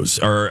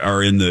metros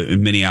or in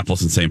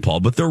Minneapolis and St. Paul,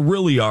 but there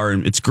really are,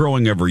 and it's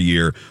growing every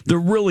year, there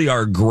really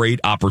are great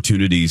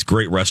opportunities,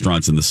 great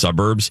restaurants in the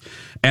suburbs.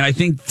 And I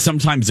think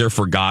sometimes they're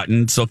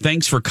forgotten. So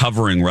thanks for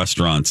covering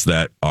restaurants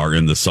that are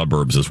in the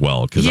suburbs as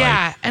well.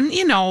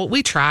 And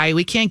we try.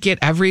 We can't get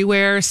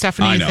everywhere.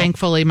 Stephanie,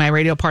 thankfully, my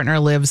radio partner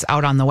lives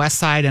out on the west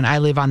side and I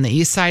live on the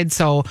east side.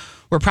 So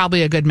we're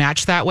probably a good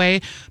match that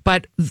way.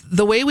 But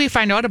the way we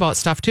find out about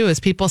stuff, too,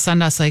 is people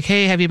send us like,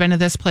 hey, have you been to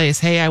this place?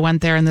 Hey, I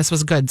went there and this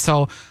was good.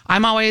 So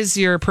I'm always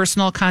your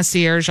personal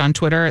concierge on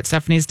Twitter at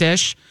Stephanie's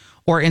Dish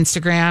or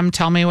Instagram.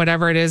 Tell me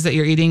whatever it is that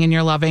you're eating and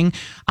you're loving.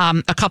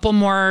 A couple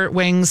more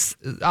wings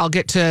I'll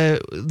get to.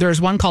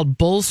 There's one called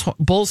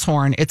Bull's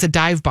Horn. It's a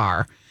dive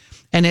bar,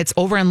 and it's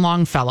over in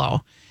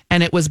Longfellow.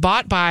 And it was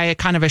bought by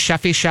kind of a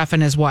chefy chef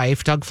and his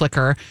wife, Doug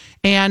Flicker.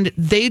 And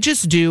they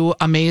just do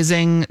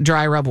amazing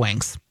dry rub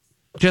wings.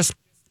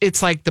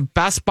 It's like the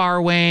best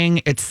bar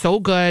wing. It's so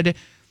good.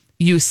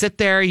 You sit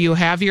there, you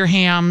have your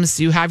hams,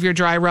 you have your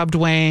dry rubbed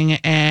wing,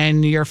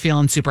 and you're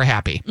feeling super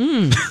happy.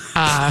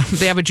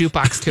 They have a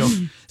jukebox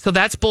too. So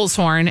that's Bull's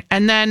Horn.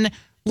 And then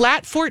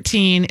Lat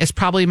 14 is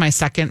probably my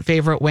second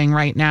favorite wing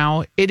right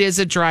now. It is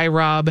a dry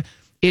rub.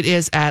 It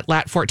is at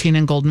Lat 14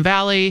 in Golden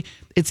Valley.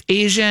 It's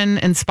Asian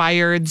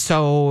inspired,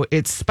 so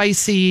it's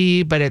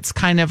spicy, but it's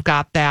kind of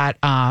got that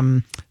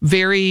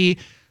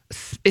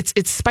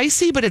it's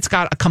spicy, but it's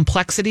got a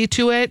complexity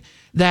to it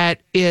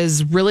that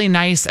is really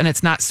nice, and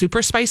it's not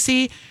super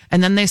spicy.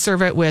 And then they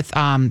serve it with,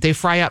 they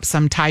fry up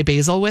some Thai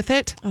basil with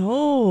it.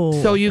 Oh.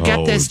 So you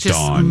get this just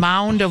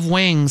mound of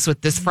wings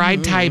with this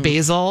fried Thai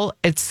basil.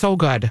 It's so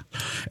good.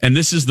 And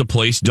this is the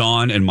place,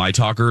 Dawn and My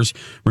Talkers.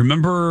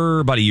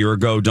 Remember about a year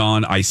ago,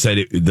 Dawn, I said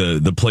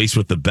the place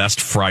with the best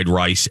fried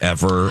rice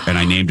ever, and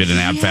I named it an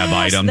AbFab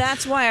item.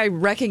 That's why I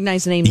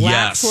recognize the name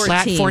Lat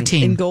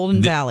 14 in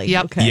Golden Valley.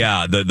 Yep. Okay.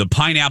 Yeah, the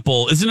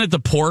pineapple, isn't it the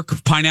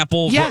pork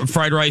pineapple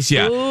fried rice?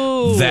 Yeah.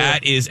 Ooh.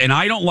 That is, and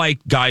I don't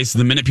like, guys,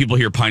 the minute people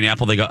hear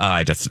pineapple, they go,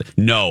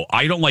 no,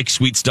 I don't like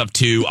sweet stuff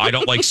too. I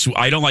don't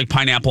like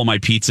pineapple on my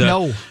pizza.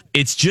 No.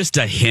 It's just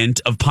a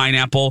hint of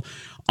pineapple.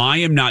 I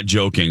am not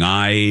joking.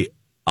 I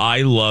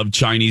love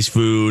Chinese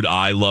food.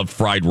 I love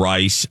fried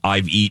rice.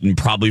 I've eaten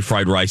probably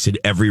fried rice at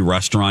every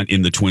restaurant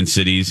in the Twin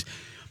Cities.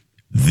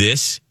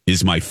 This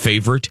is my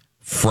favorite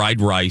fried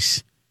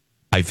rice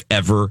I've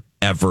ever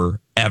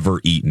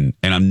eaten,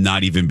 and I'm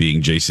not even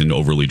being Jason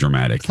overly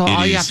dramatic. So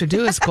all you have to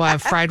do is go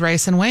have fried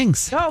rice and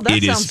wings. Oh,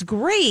 that sounds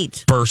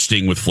great.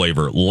 Bursting with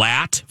flavor.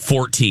 Lat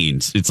 14.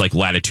 It's like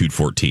latitude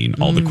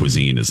 14. All the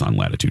cuisine is on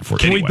latitude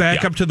 14. Can we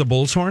back up to the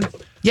Bull's Horn?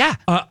 Yeah.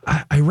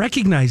 I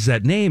recognize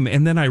that name,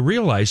 and then I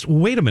realized,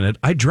 wait a minute,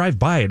 I drive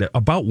by it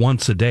about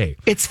once a day.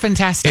 It's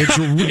fantastic.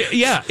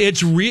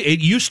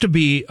 It used to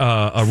be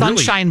a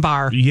Sunshine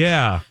bar.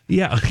 Yeah.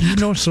 You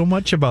know so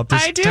much about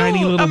this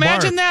tiny little bar.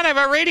 Imagine that. I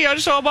have a radio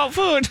show about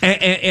food.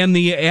 And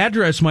the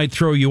address might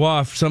throw you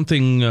off,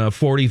 something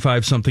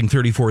 45 something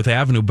 34th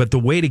Avenue, but the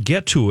way to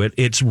get to it,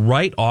 it's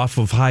right off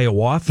of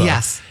Hiawatha.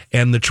 Yes.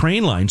 And the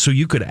train line, so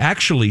you could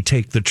actually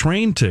take the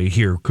train to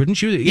here,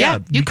 couldn't you? Yeah,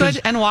 you could,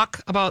 and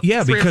walk about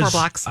 3 or 4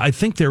 blocks. I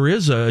think there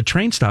is a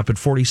train stop at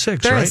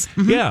 46, there right? Is.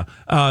 Mm-hmm.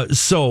 Yeah.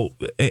 So,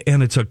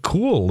 and it's a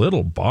cool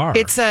little bar.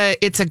 It's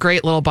a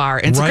great little bar.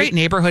 It's a great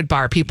neighborhood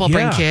bar. People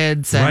bring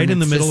kids. And right in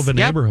the middle of a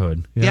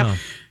neighborhood. Yeah. Yep.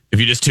 If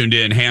you just tuned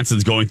in,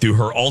 Hanson's going through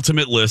her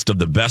ultimate list of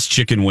the best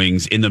chicken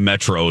wings in the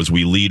metro as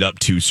we lead up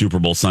to Super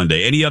Bowl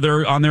Sunday. Any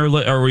other on there?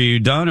 Are we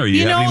done? Or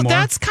you have any more?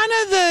 That's kind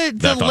of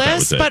the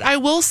list, but I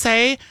will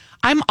say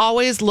I'm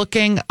always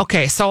looking.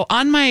 Okay, so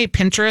on my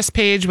Pinterest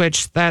page,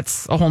 which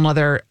that's a whole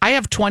nother, I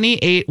have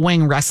 28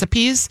 wing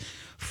recipes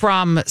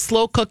from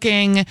slow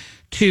cooking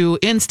to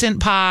Instant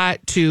Pot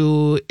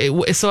so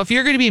if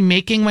you're going to be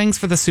making wings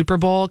for the Super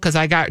Bowl, because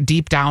I got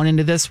deep down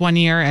into this one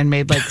year and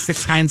made like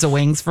 6 kinds of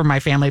wings for my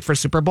family for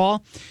Super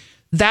Bowl,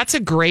 that's a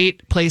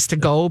great place to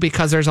go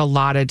because there's a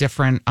lot of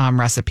different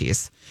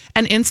recipes.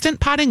 And Instant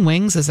Potting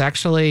wings is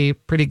actually a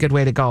pretty good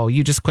way to go.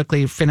 You just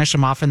quickly finish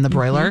them off in the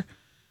broiler,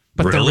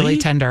 but they're really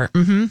tender.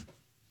 Mm-hmm.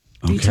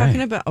 Are you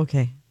talking about?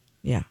 Okay,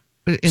 yeah.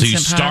 So you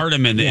start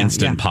them in the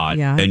Instant Pot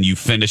and you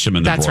finish them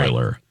in the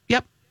broiler. Right.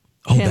 Yep.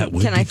 Oh, that would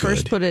be Can I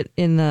first put it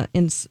in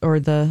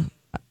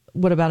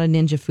what about a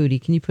Ninja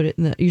Foodie? Can you put it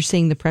in you're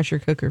saying the pressure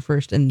cooker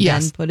first and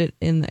then put it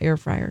in the air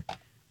fryer?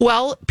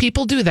 Well,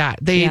 people do that.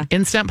 They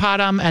Instant Pot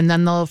them and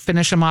then they'll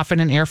finish them off in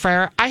an air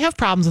fryer. I have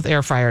problems with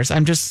air fryers.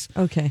 I'm just...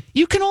 Okay.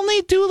 You can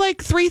only do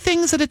like 3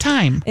 things at a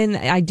time. And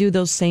I do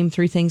those same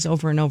 3 things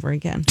over and over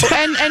again.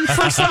 And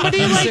for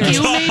somebody like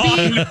you,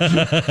 maybe...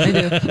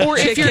 I do. Or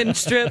if chicken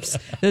strips,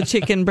 the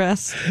chicken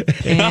breasts,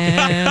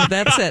 and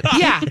that's it.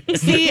 Yeah.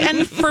 See,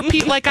 and for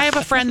people... Like, I have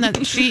a friend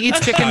that she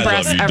eats chicken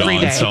breasts every day. I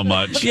love you, Dawn, so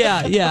much.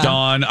 Yeah.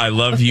 Dawn, I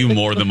love you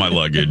more than my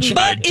luggage.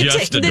 I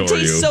just adore you. It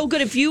tastes so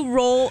good. If you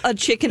roll a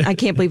chicken... I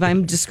can't believe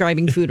I'm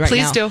describing food right now.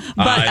 Please do.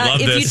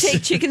 But if you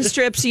take chicken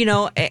strips,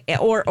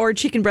 or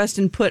chicken breast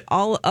and put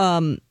all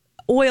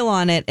oil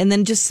on it and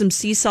then just some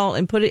sea salt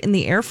and put it in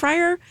the air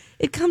fryer,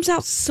 it comes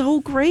out so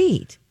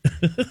great.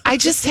 I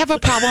just have a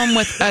problem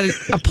with an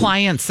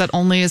appliance that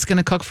only is going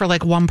to cook for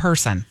like one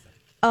person.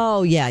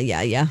 Oh, yeah.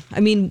 I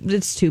mean,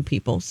 it's 2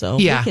 people, so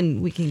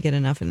we can get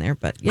enough in there.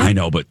 But yeah. I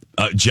know, but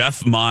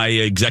Jeff, my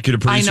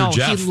executive producer,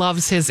 Jeff, he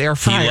loves his air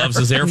fryer. He loves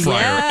his air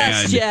fryer.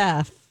 Yes, and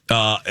Jeff.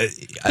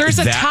 There's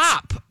a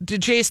top.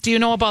 Jace, do you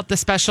know about the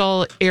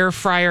special air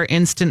fryer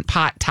Instant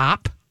Pot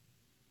top?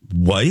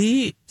 What?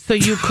 So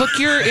you cook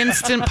your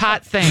Instant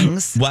Pot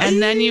things,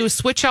 and then you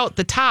switch out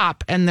the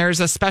top, and there's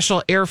a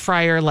special air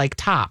fryer like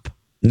top.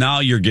 Now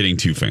you're getting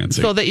too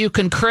fancy. So that you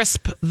can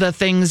crisp the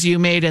things you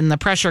made in the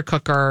pressure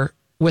cooker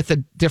with a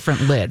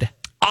different lid.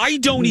 I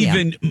don't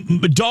even.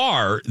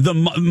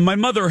 My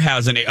mother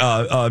has an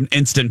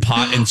Instant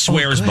Pot and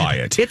swears by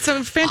it. It's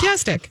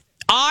fantastic.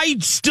 I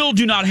still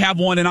do not have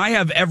one, and I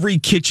have every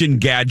kitchen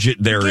gadget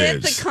there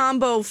is. Get the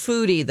combo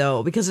foodie,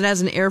 though, because it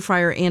has an air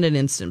fryer and an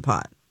Instant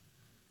Pot.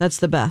 That's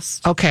the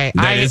best. Okay.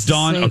 That is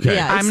Dawn? Okay.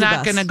 Yeah, I'm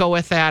not going to go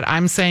with that.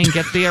 I'm saying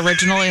get the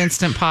original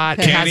Instant Pot.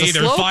 It has a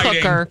slow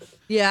cooker.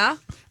 Yeah.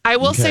 I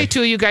will say,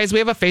 too, you guys, we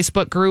have a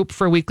Facebook group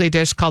for Weekly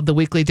Dish called the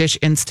Weekly Dish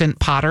Instant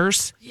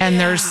Potters. Yeah. And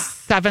there's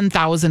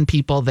 7,000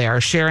 people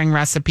there sharing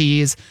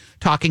recipes,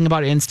 talking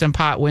about Instant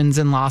Pot wins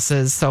and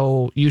losses.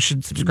 So you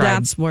should subscribe.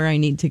 That's where I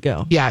need to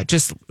go. Yeah,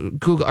 just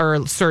Google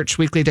or search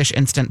Weekly Dish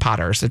Instant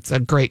Potters. It's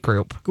a great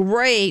group.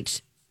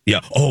 Great.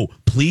 Yeah. Oh,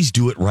 please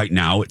do it right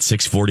now at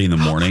 6:40 in the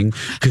morning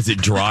because it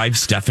drives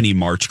Stephanie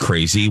March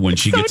crazy when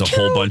she gets a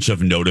whole bunch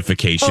of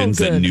notifications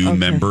that new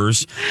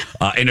members,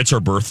 and it's her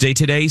birthday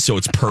today, so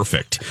it's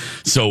perfect.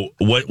 So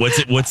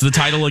what's the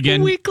title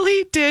again?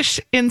 Weekly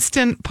Dish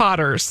Instant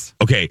Potters.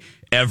 Okay.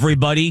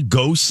 Everybody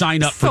go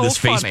sign up for this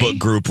Facebook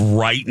group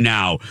right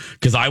now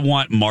because I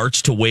want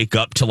March to wake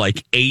up to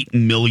like 8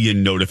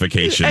 million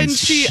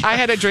notifications. And I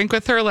had a drink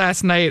with her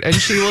last night and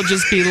she will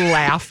just be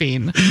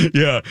laughing.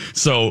 Yeah.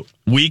 So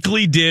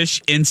Weekly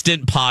Dish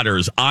Instant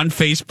Potters on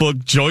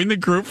Facebook. Join the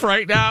group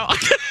right now.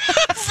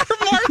 For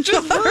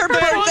March's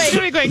birthday.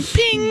 She'll be going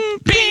ping,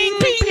 ping,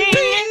 ping, ping,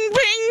 ping,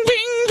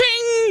 ping,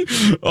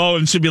 ping. Oh,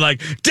 and she'll be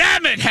like,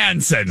 damn it,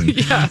 Hanson.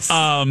 Yes.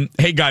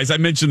 Hey, guys, I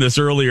mentioned this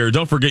earlier.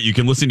 Don't forget you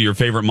can listen to your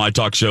favorite My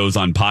Talk shows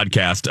on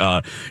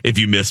podcast. If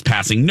you miss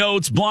Passing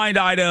Notes, Blind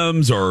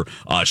Items, or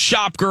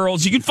Shop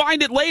Girls, you can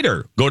find it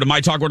later. Go to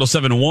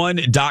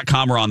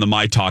mytalk1071.com or on the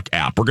My Talk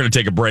app. We're going to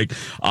take a break,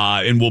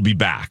 and we'll be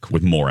back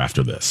with more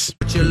after this.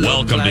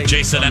 Welcome to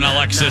Jason and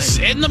Alexis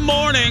in the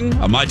morning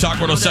on My Talk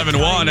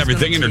 1071.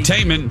 Everything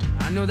entertainment,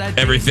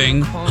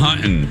 everything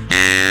hunting.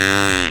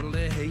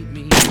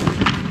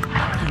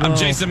 I'm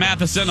Jason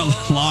Matheson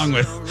along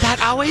with... That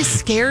always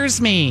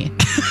scares me.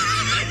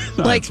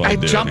 Like, I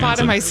jump out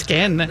of my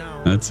skin.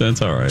 That's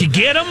all right. Did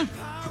you get him?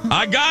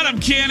 I got him,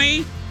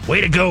 Kenny.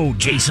 Way to go,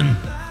 Jason.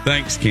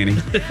 Thanks, Kenny.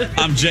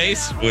 I'm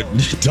Jace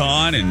with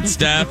Dawn and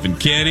Steph and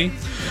Kenny.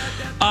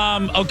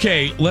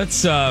 Okay,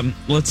 let's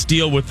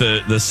deal with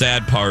the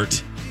sad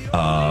part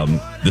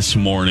this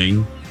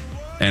morning,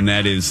 and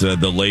that is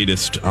the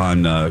latest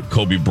on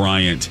Kobe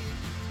Bryant.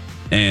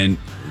 And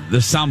the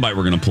soundbite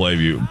we're going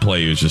to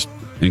play you is just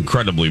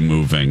incredibly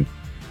moving.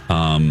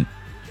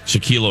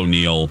 Shaquille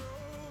O'Neal,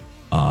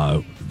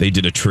 they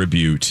did a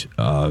tribute.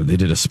 They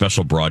did a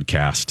special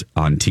broadcast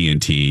on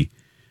TNT.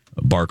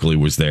 Barkley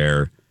was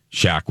there.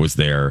 Shaq was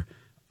there.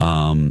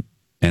 And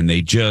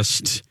they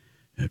just,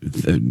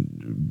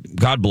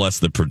 God bless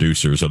the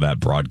producers of that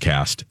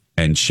broadcast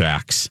and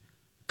Shaq's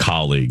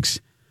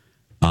colleagues,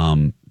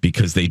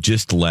 because they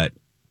just let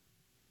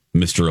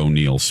Mr.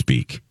 O'Neal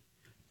speak.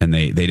 And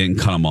they didn't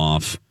cut him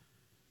off.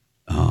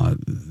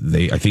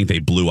 I think they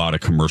blew out a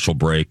commercial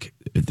break.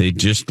 They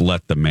just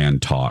let the man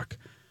talk.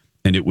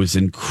 And it was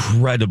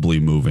incredibly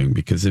moving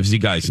because, as you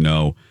guys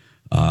know,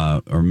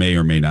 or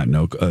may not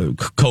know,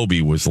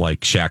 Kobe was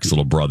like Shaq's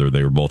little brother.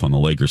 They were both on the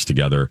Lakers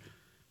together.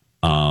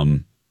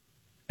 And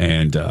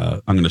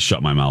I'm going to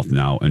shut my mouth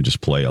now and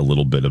just play a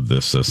little bit of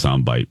this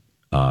soundbite.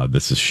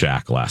 This is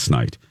Shaq last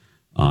night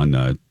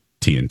on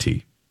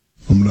TNT.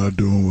 I'm not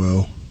doing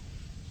well.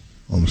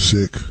 I'm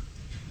sick.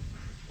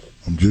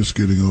 I'm just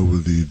getting over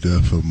the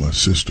death of my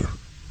sister.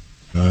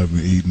 I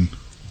haven't eaten.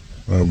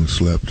 I haven't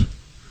slept.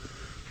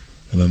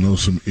 And I know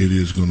some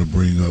idiot's going to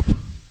bring up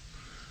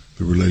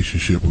the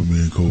relationship with me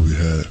and Kobe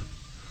had.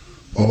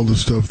 All the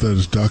stuff that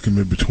is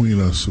documented between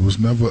us, it was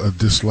never a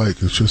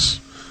dislike. It's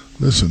just,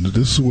 listen,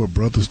 this is what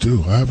brothers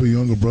do. I have a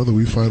younger brother.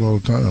 We fight all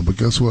the time. But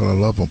guess what? I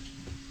love him.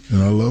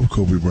 And I love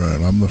Kobe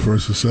Bryant. I'm the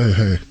first to say,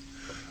 hey,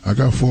 I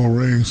got 4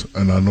 rings,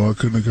 and I know I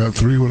couldn't have got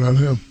 3 without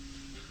him.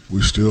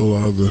 We still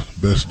are the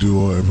best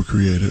duo ever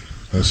created.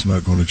 That's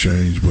not going to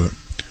change, but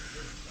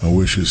I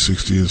wish at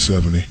 60 and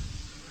 70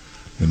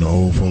 in the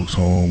old folks'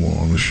 home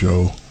or on the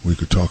show, we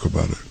could talk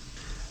about it.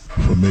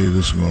 For me,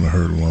 this is going to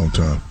hurt a long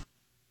time.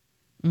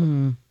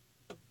 Mm.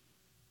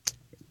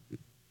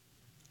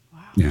 Wow.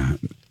 Yeah.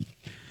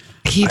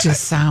 He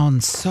just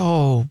sounds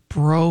so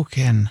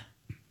broken.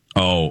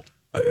 Oh,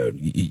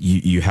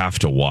 you have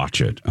to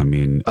watch it. I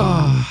mean,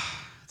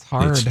 it's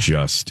hard.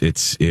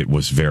 It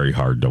was very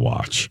hard to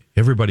watch.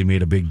 Everybody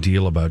made a big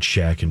deal about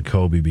Shaq and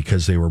Kobe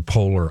because they were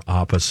polar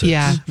opposites.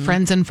 Yeah,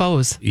 friends and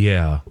foes.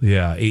 Yeah.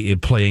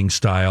 Playing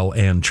style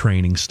and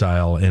training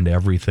style and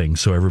everything.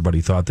 So everybody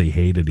thought they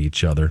hated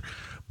each other.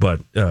 But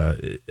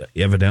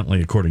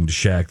evidently, according to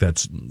Shaq,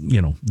 that's,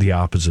 the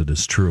opposite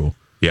is true.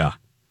 Yeah.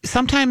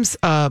 Sometimes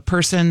a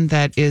person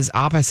that is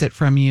opposite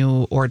from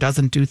you or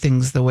doesn't do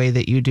things the way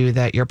that you do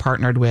that you're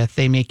partnered with,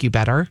 they make you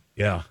better.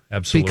 Yeah,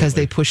 absolutely. Because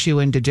they push you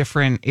into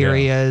different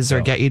areas or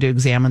get you to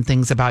examine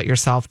things about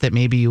yourself that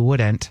maybe you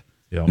wouldn't.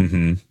 Yeah.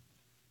 Mm-hmm.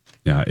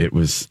 Yeah, it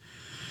was.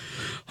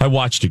 I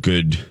watched a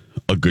good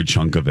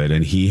chunk of it,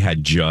 and he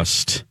had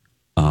just,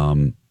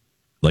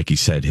 like he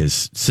said,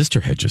 his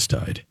sister had just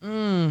died.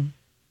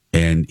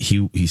 And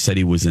he said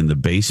he was in the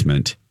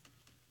basement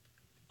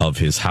of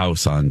his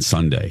house on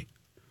Sunday.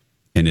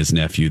 And his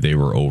nephew, they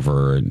were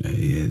over and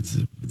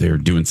they were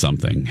doing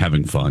something,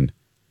 having fun.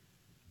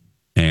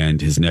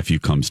 And his nephew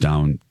comes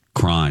down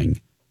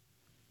crying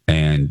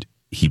and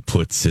he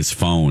puts his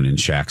phone in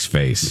Shaq's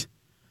face.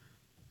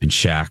 And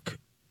Shaq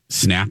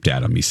snapped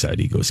at him, he said.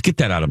 He goes, "Get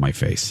that out of my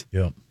face."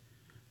 Yeah.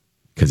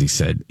 Because he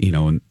said,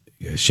 and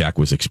Shaq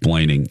was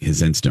explaining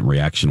his instant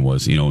reaction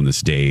was, in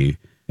this day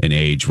and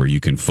age where you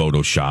can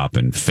Photoshop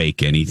and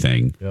fake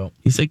anything. Yep.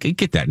 He's like,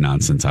 "Get that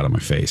nonsense out of my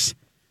face."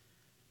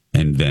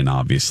 And then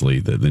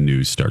obviously the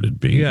news started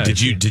being. Yeah, did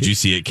you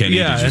see it, Kenny?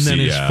 Yeah, and then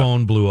his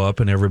phone blew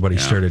up and everybody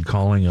started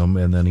calling him,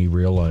 and then he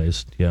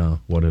realized,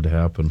 what had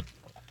happened.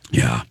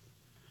 Yeah,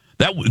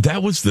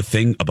 that was the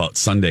thing about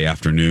Sunday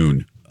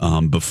afternoon.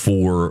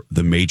 Before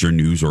the major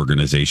news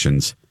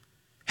organizations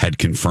had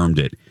confirmed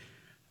it,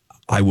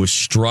 I was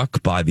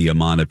struck by the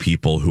amount of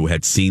people who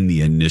had seen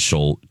the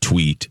initial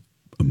tweet,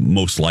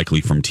 most likely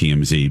from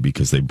TMZ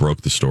because they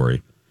broke the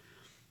story.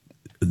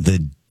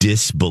 The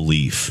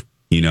disbelief.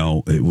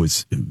 It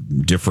was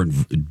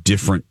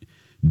different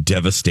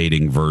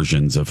devastating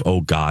versions of, "Oh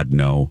God,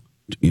 no.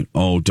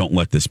 Oh, don't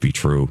let this be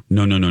true.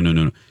 No.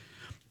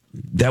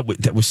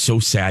 That was so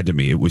sad to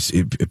me.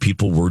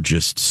 People were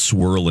just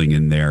swirling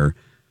in their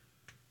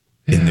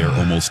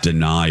almost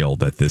denial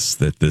that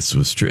this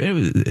was true.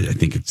 I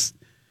think it's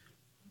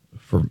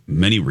for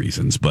many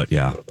reasons, but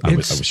I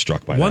was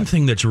struck by one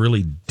thing that's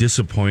really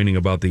disappointing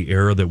about the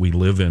era that we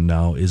live in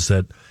now is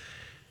that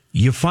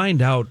you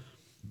find out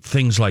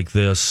things like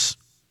this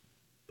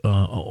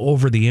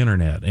over the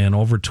internet and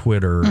over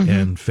Twitter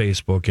and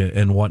Facebook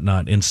and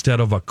whatnot,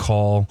 instead of a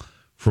call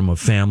from a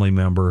family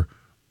member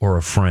or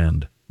a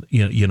friend,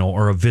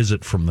 or a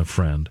visit from the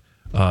friend.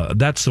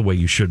 That's the way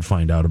you should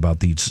find out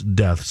about these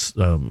deaths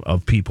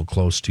of people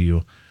close to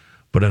you.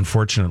 But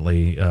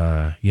unfortunately,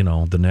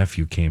 the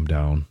nephew came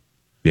down.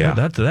 Yeah,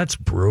 that's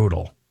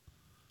brutal.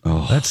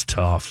 Oh, that's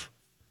tough.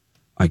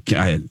 I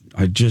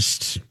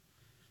just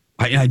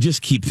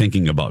keep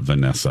thinking about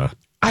Vanessa.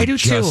 I do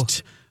too.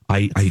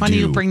 It's funny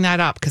you bring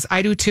that up because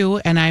I do too,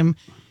 and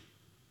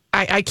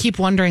I keep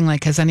wondering,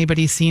 like, has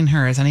anybody seen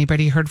her? Has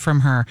anybody heard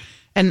from her?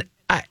 And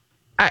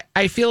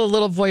I feel a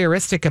little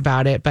voyeuristic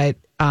about it, but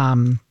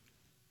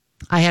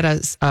I had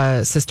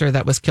a sister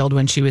that was killed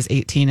when she was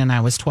 18 and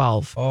I was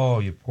 12. Oh,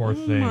 you poor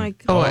thing. My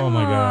God. Oh,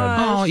 my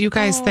God. Oh, you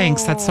guys,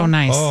 thanks. That's so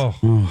nice. Oh.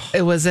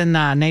 It was in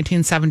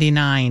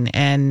 1979,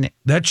 and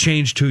that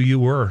changed who you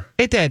were.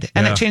 It did,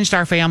 and it changed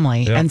our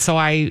family. Yep. And so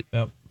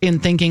in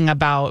thinking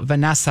about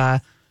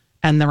Vanessa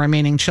and the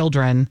remaining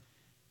children,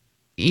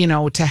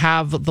 to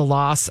have the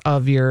loss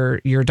of your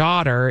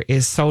daughter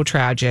is so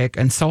tragic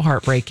and so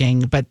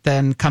heartbreaking, but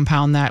then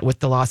compound that with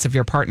the loss of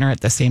your partner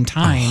at the same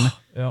time.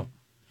 Yep.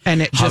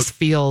 And it just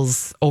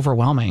feels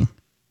overwhelming.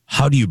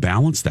 How do you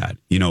balance that?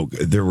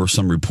 There were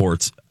some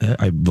reports,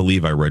 I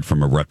believe I read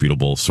from a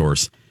reputable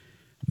source,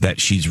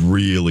 that she's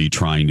really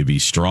trying to be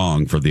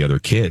strong for the other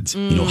kids.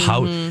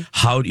 How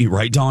do you,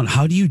 right, Dawn?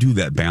 How do you do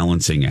that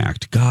balancing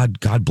act?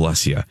 God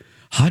bless you.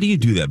 How do you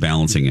do that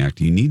balancing act?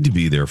 You need to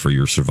be there for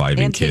your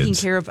surviving and kids. And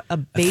taking care of a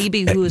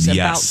baby who is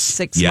about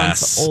 6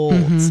 months old.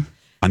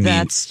 I mean,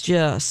 that's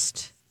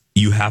just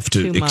you have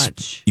to too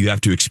much. You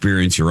have to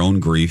experience your own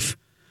grief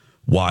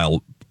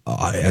while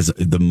as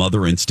the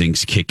mother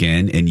instincts kick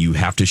in, and you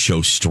have to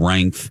show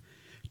strength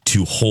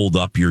to hold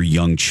up your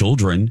young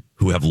children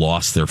who have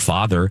lost their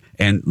father.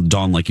 And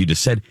Dawn, like you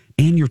just said,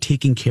 and you're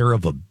taking care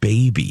of a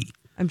baby.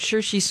 I'm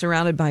sure she's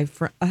surrounded by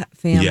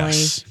family.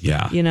 Yes,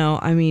 yeah. You know,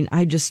 I mean,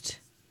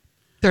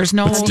 there's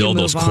no... But still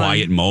those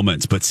quiet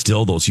moments, but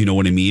still those, you know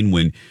what I mean?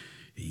 When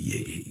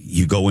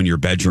you go in your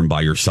bedroom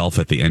by yourself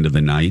at the end of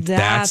the night.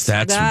 That's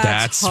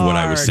what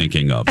I was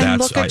thinking of.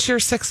 And look at your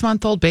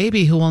 6-month-old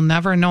baby who will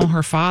never know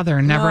her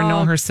father, never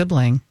know her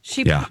sibling.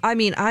 I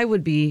mean, I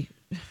would be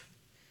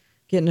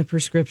getting a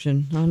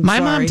prescription. My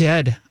mom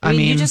did. I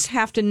mean, you just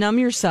have to numb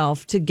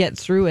yourself to get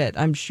through it,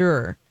 I'm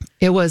sure.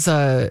 It was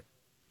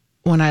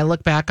when I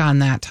look back on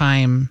that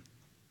time,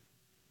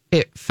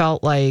 it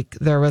felt like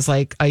there was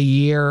like a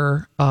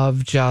year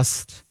of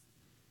just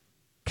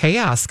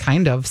chaos,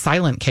 kind of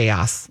silent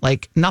chaos.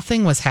 Like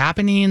nothing was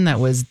happening that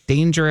was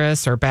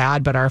dangerous or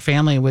bad, but our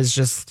family was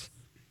just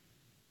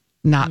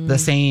not the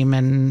same.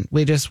 And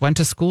we just went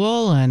to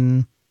school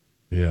and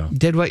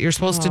did what you're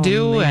supposed to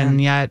do. Man.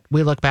 And yet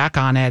we look back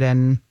on it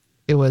and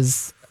it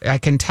was, I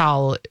can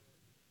tell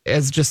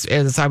as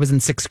I was in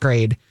 6th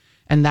grade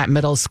and that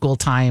middle school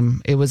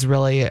time, it was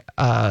really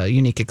a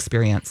unique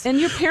experience. And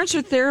your parents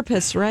are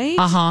therapists, right?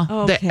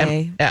 Uh-huh.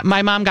 Okay.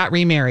 My mom got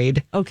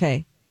remarried.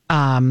 Okay.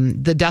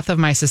 The death of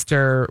my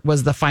sister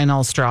was the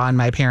final straw in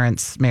my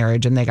parents'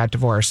 marriage, and they got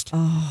divorced.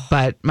 Oh.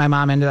 But my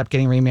mom ended up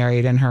getting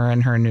remarried, and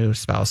her new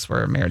spouse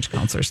were marriage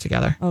counselors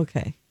together.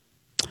 Okay.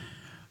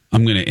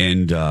 I'm going to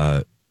end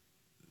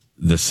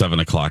the 7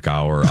 o'clock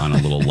hour on a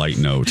little light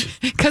note.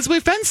 Because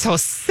we've been so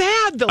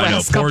sad the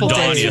last couple days.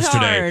 Poor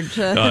Dawn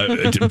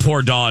yesterday.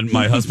 Poor Dawn,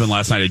 my husband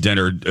last night at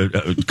dinner,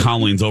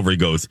 Colin leans over, he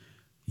goes,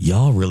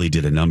 y'all really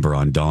did a number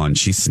on Dawn.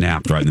 She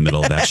snapped right in the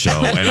middle of that show,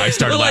 and I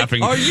started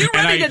laughing. Are you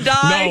ready to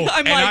die? No,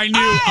 I'm and like, I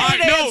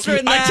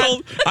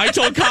knew. I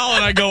told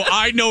Colin, I go,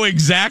 I know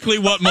exactly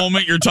what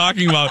moment you're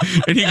talking about,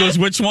 and he goes,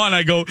 which one?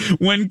 I go,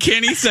 when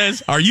Kenny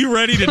says, "Are you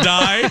ready to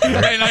die?"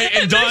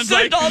 And Dawn's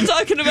like, Dawn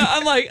talking about.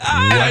 I'm like,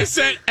 I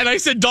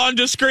said, Dawn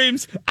just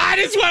screams, I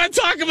just want to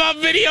talk about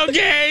video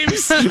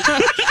games.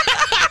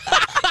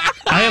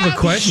 I have a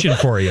question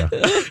for you.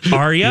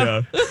 Are you?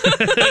 Yeah.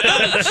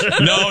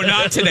 No,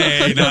 not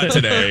today. Not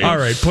today. All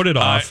right, put it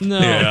off. No.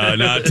 Yeah,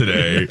 not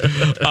today.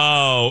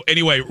 Oh,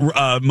 anyway,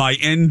 my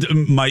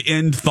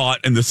end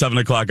thought in the 7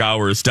 o'clock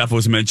hour, Steph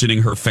was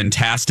mentioning her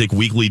fantastic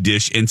weekly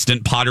dish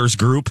Instant Potters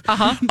group.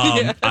 Uh-huh.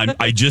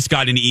 I just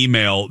got an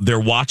email. They're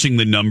watching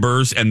the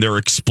numbers and they're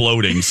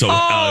exploding. So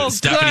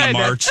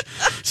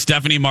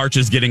Stephanie March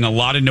is getting a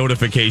lot of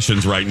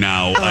notifications right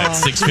now at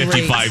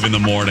 6:55 in the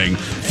morning.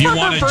 If you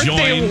want to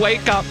join,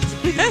 wake up.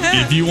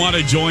 If you want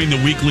to join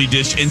the Weekly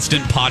Dish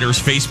Instant Potters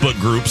Facebook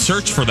group,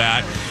 search for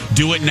that.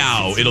 Do it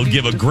now. It'll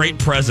give a great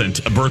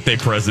present, a birthday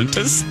present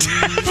to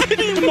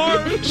Stephanie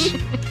March.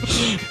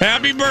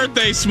 Happy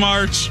birthday,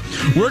 Smarch.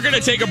 We're going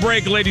to take a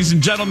break, ladies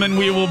and gentlemen.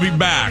 We will be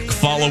back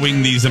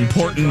following these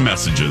important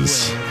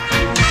messages.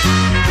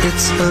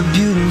 It's a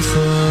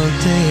beautiful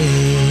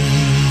day.